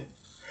gift,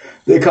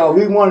 because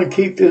we want to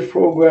keep this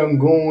program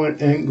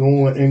going and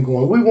going and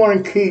going. We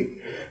want to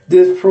keep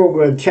this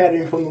program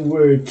chatting from the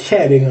Word,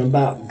 chatting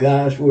about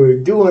God's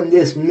Word, doing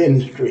this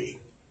ministry.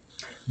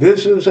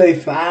 This is a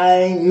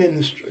fine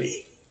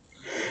ministry.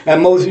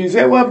 And most of you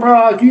say, well,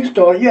 bro, you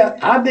started. Yeah,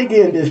 I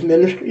began this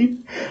ministry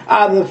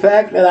out of the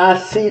fact that I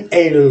seen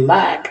a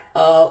lack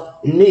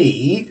of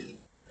need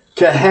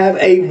to have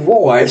a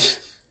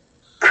voice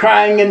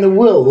crying in the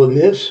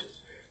wilderness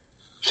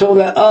so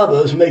that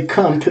others may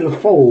come to the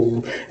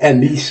fold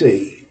and be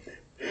saved.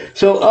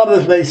 So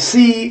others may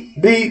see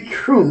the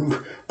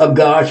truth of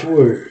God's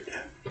Word.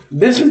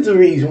 This is the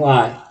reason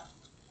why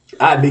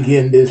I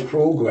began this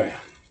program,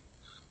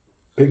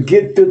 to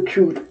get the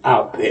truth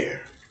out there.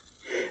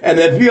 And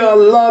if you're a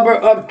lover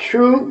of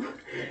truth,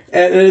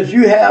 and if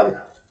you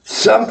have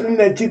something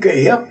that you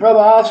can help Brother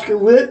Oscar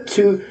with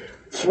to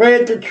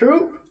spread the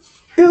truth,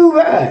 do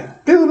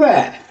that. Do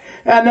that.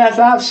 And as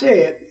I've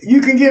said,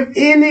 you can give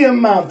any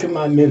amount to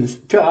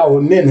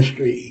our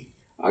ministry.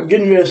 I'm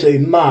getting ready to say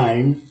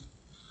mine,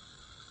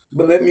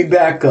 but let me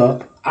back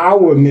up.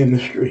 Our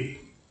ministry.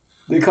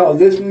 Because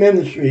this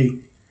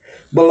ministry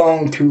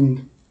belongs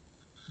to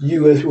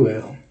you as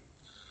well.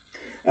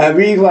 And the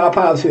reason why I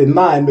probably said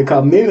mine,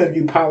 because many of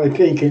you probably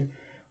thinking,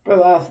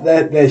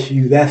 brother, that's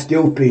you. That's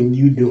your thing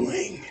you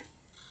doing.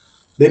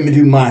 Let me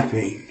do my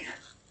thing.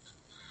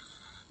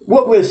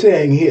 What we're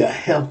saying here,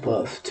 help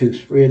us to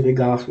spread the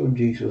gospel of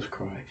Jesus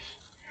Christ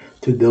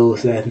to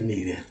those that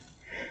need it.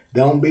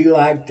 Don't be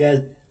like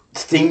that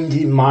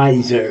stingy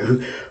miser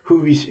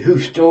who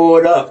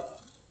stored up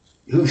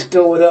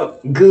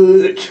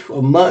goods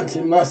for months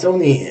and months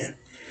on end.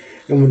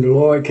 And when the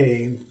Lord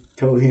came,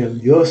 told him,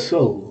 your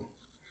soul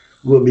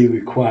will be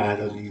required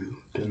of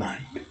you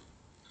tonight.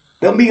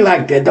 Don't be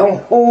like that.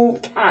 Don't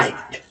hold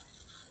tight,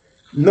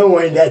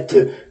 knowing that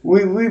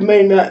we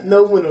may not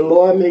know when the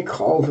Lord may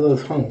call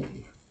us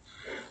home.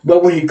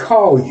 But when he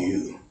calls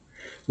you,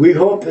 we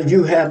hope that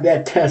you have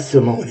that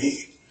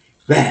testimony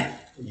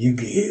that you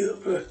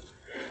give.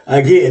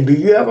 Again, do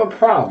you have a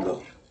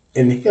problem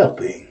in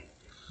helping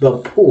the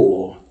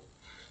poor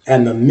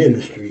and the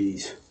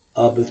ministries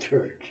of the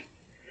church?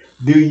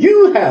 Do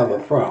you have a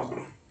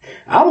problem?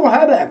 I don't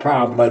have that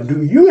problem, but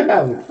do you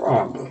have a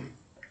problem?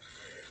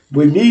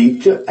 We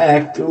need to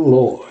ask the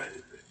Lord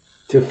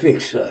to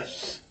fix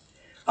us,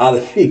 or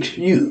to fix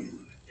you,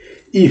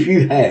 if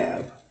you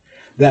have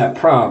that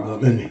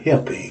problem in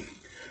helping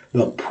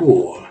the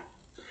poor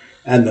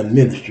and the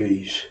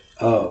ministries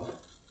of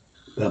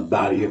the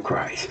body of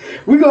Christ.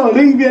 We're going to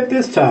leave you at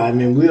this time,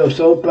 and we are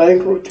so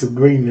thankful to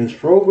bring this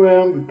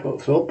program. We're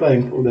so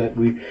thankful that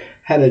we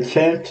had a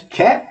chance to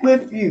chat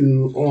with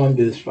you on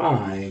this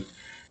fine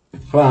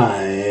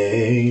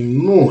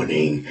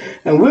morning.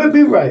 And we'll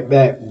be right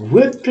back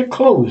with the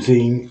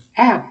closing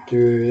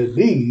after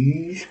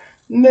these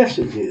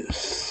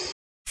messages.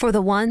 For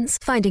the ones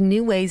finding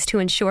new ways to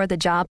ensure the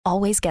job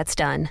always gets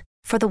done.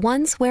 For the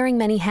ones wearing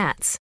many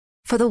hats.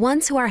 For the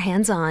ones who are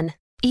hands-on,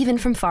 even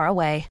from far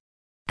away.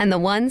 And the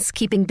ones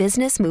keeping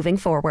business moving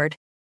forward.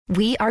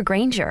 We are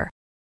Grainger,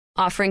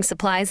 offering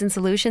supplies and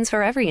solutions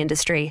for every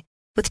industry,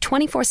 with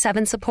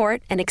 24/7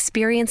 support and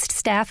experienced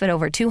staff at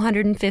over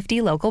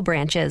 250 local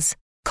branches.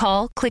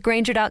 Call,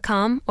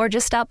 clickgrainger.com, or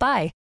just stop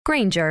by.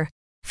 Grainger,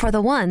 for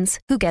the ones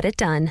who get it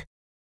done.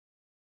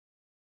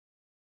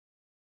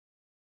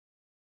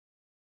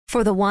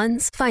 For the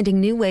ones finding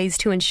new ways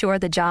to ensure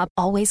the job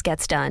always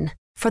gets done.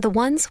 For the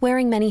ones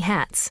wearing many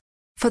hats.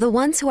 For the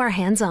ones who are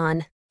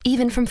hands-on,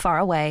 even from far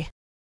away.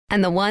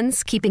 And the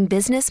ones keeping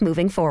business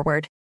moving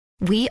forward.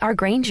 We are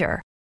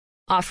Grainger,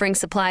 offering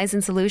supplies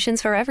and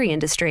solutions for every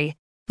industry,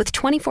 with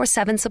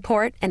 24/7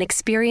 support and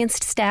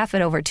experienced staff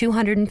at over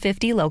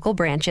 250 local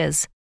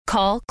branches.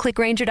 Call,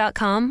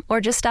 clickgrainger.com,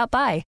 or just stop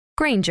by.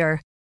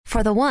 Grainger,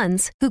 for the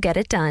ones who get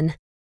it done.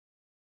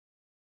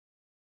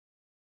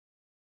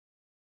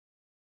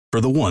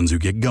 For the ones who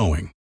get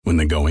going when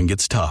the going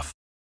gets tough,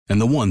 and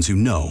the ones who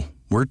know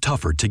we're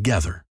tougher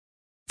together.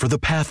 For the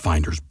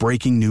Pathfinders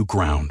breaking new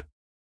ground,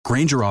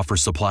 Grainger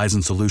offers supplies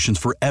and solutions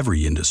for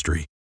every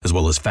industry, as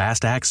well as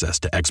fast access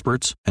to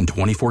experts and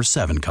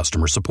 24/7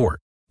 customer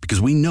support.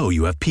 Because we know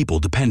you have people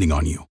depending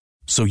on you,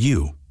 so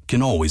you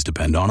can always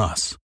depend on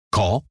us.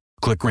 Call,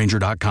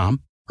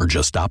 clickgrainger.com, or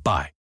just stop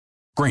by.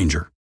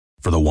 Grainger,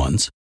 for the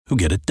ones who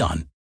get it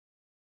done.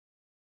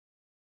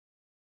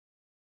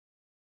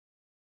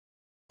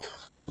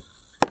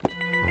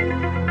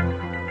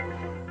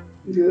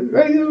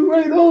 Right,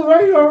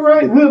 all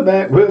right. We're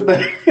back.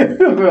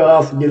 We're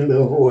also getting a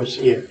little hoarse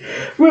here.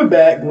 We're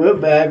back.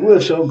 We're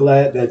so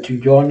glad that you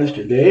joined us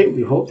today.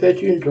 We hope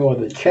that you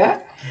enjoyed the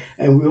chat,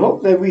 and we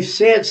hope that we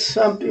said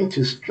something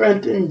to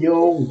strengthen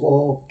your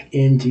walk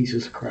in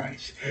Jesus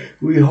Christ.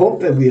 We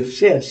hope that we have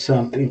said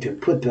something to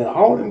put the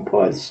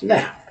all-important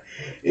snap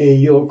in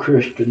your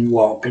Christian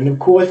walk. And of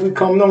course, we're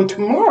coming on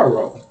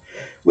tomorrow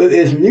with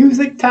It's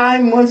Music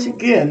Time once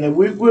again, and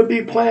we will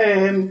be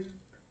playing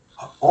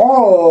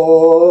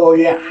all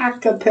your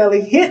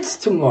acapella hits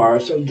tomorrow.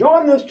 So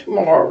join us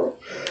tomorrow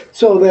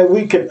so that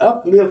we can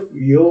uplift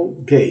your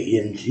day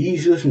in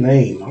Jesus'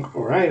 name.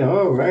 All right.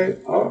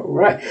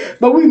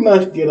 But we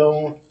must get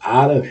on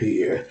out of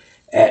here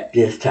at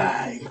this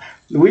time.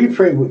 Will you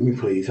pray with me,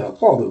 please? Our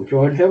Father, which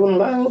art in heaven,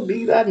 hallowed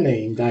be thy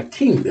name. Thy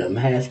kingdom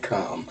has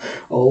come.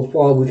 Oh,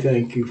 Father, we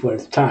thank you for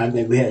this time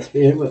that we have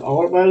spent with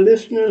all of our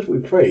listeners. We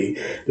pray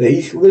that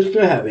each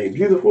listener have a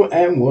beautiful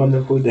and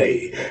wonderful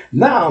day.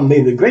 Now,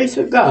 may the grace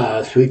of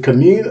God, sweet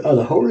communion of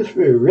the Holy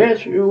Spirit,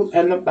 rest, rule,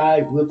 and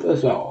abide with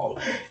us all.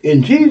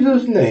 In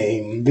Jesus'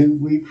 name do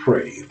we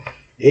pray.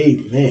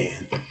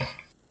 Amen.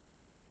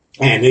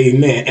 And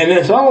amen. And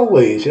as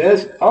always,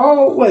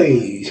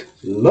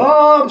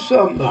 love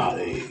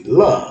somebody,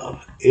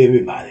 love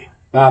everybody.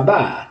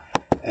 Bye-bye,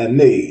 and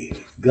may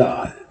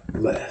God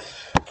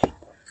bless.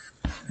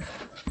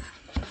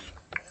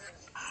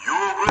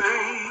 Your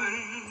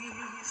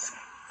grace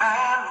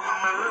and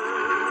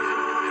mercy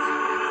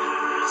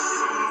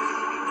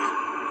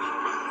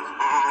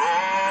brought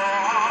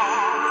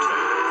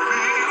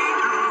me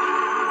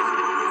through.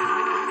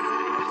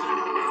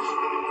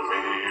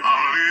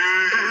 I'm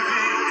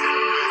living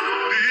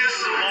this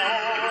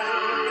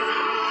moment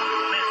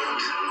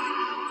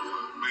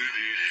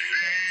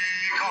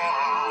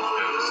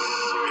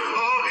because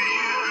of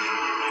you.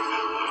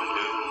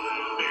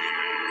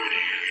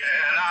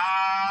 And I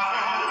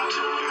want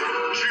to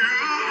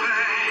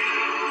thank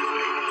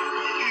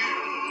you.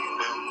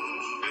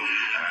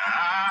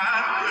 I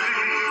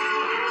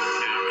praise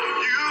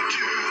you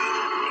too.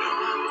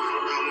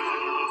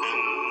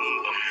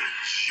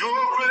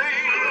 Your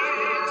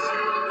grace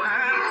and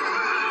mercy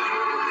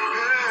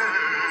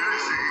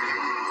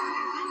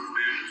brought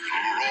me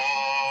through.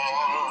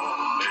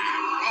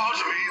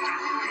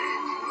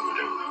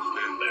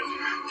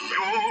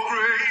 Your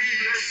grace.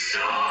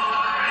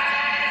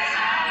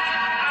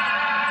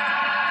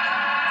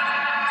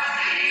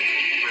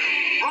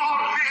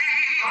 Brought me.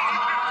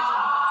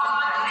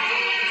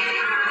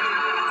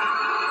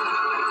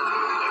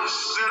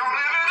 Said I'm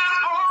living this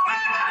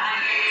moment.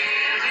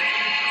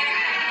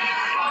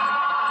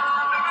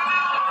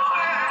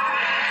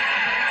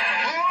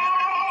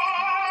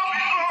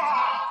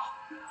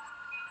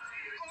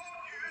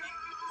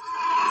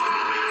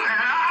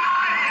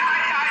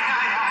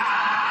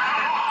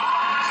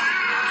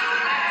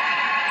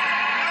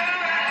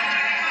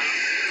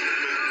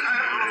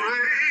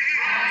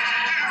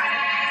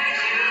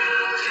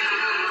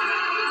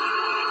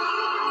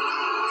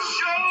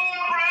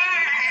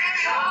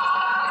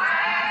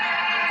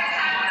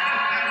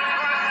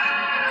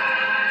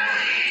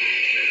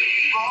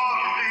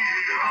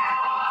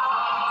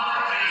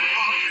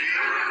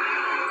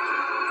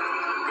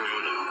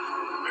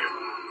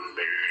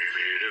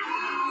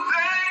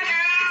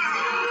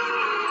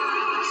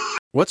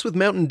 What's with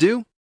Mountain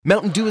Dew?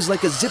 Mountain Dew is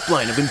like a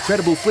zipline of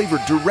incredible flavor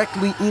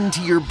directly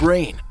into your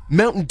brain.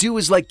 Mountain Dew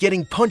is like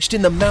getting punched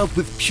in the mouth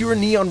with pure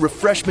neon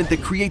refreshment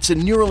that creates a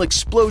neural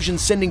explosion,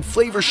 sending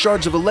flavor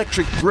shards of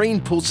electric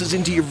brain pulses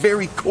into your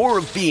very core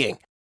of being.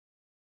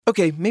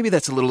 Okay, maybe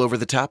that's a little over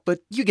the top, but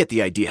you get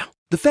the idea.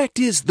 The fact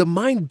is, the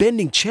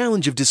mind-bending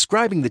challenge of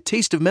describing the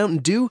taste of Mountain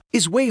Dew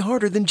is way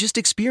harder than just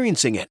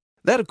experiencing it.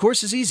 That, of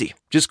course, is easy.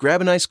 Just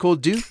grab an ice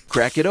cold Dew,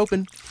 crack it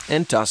open,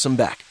 and toss them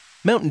back.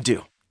 Mountain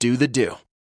Dew. Do the Dew.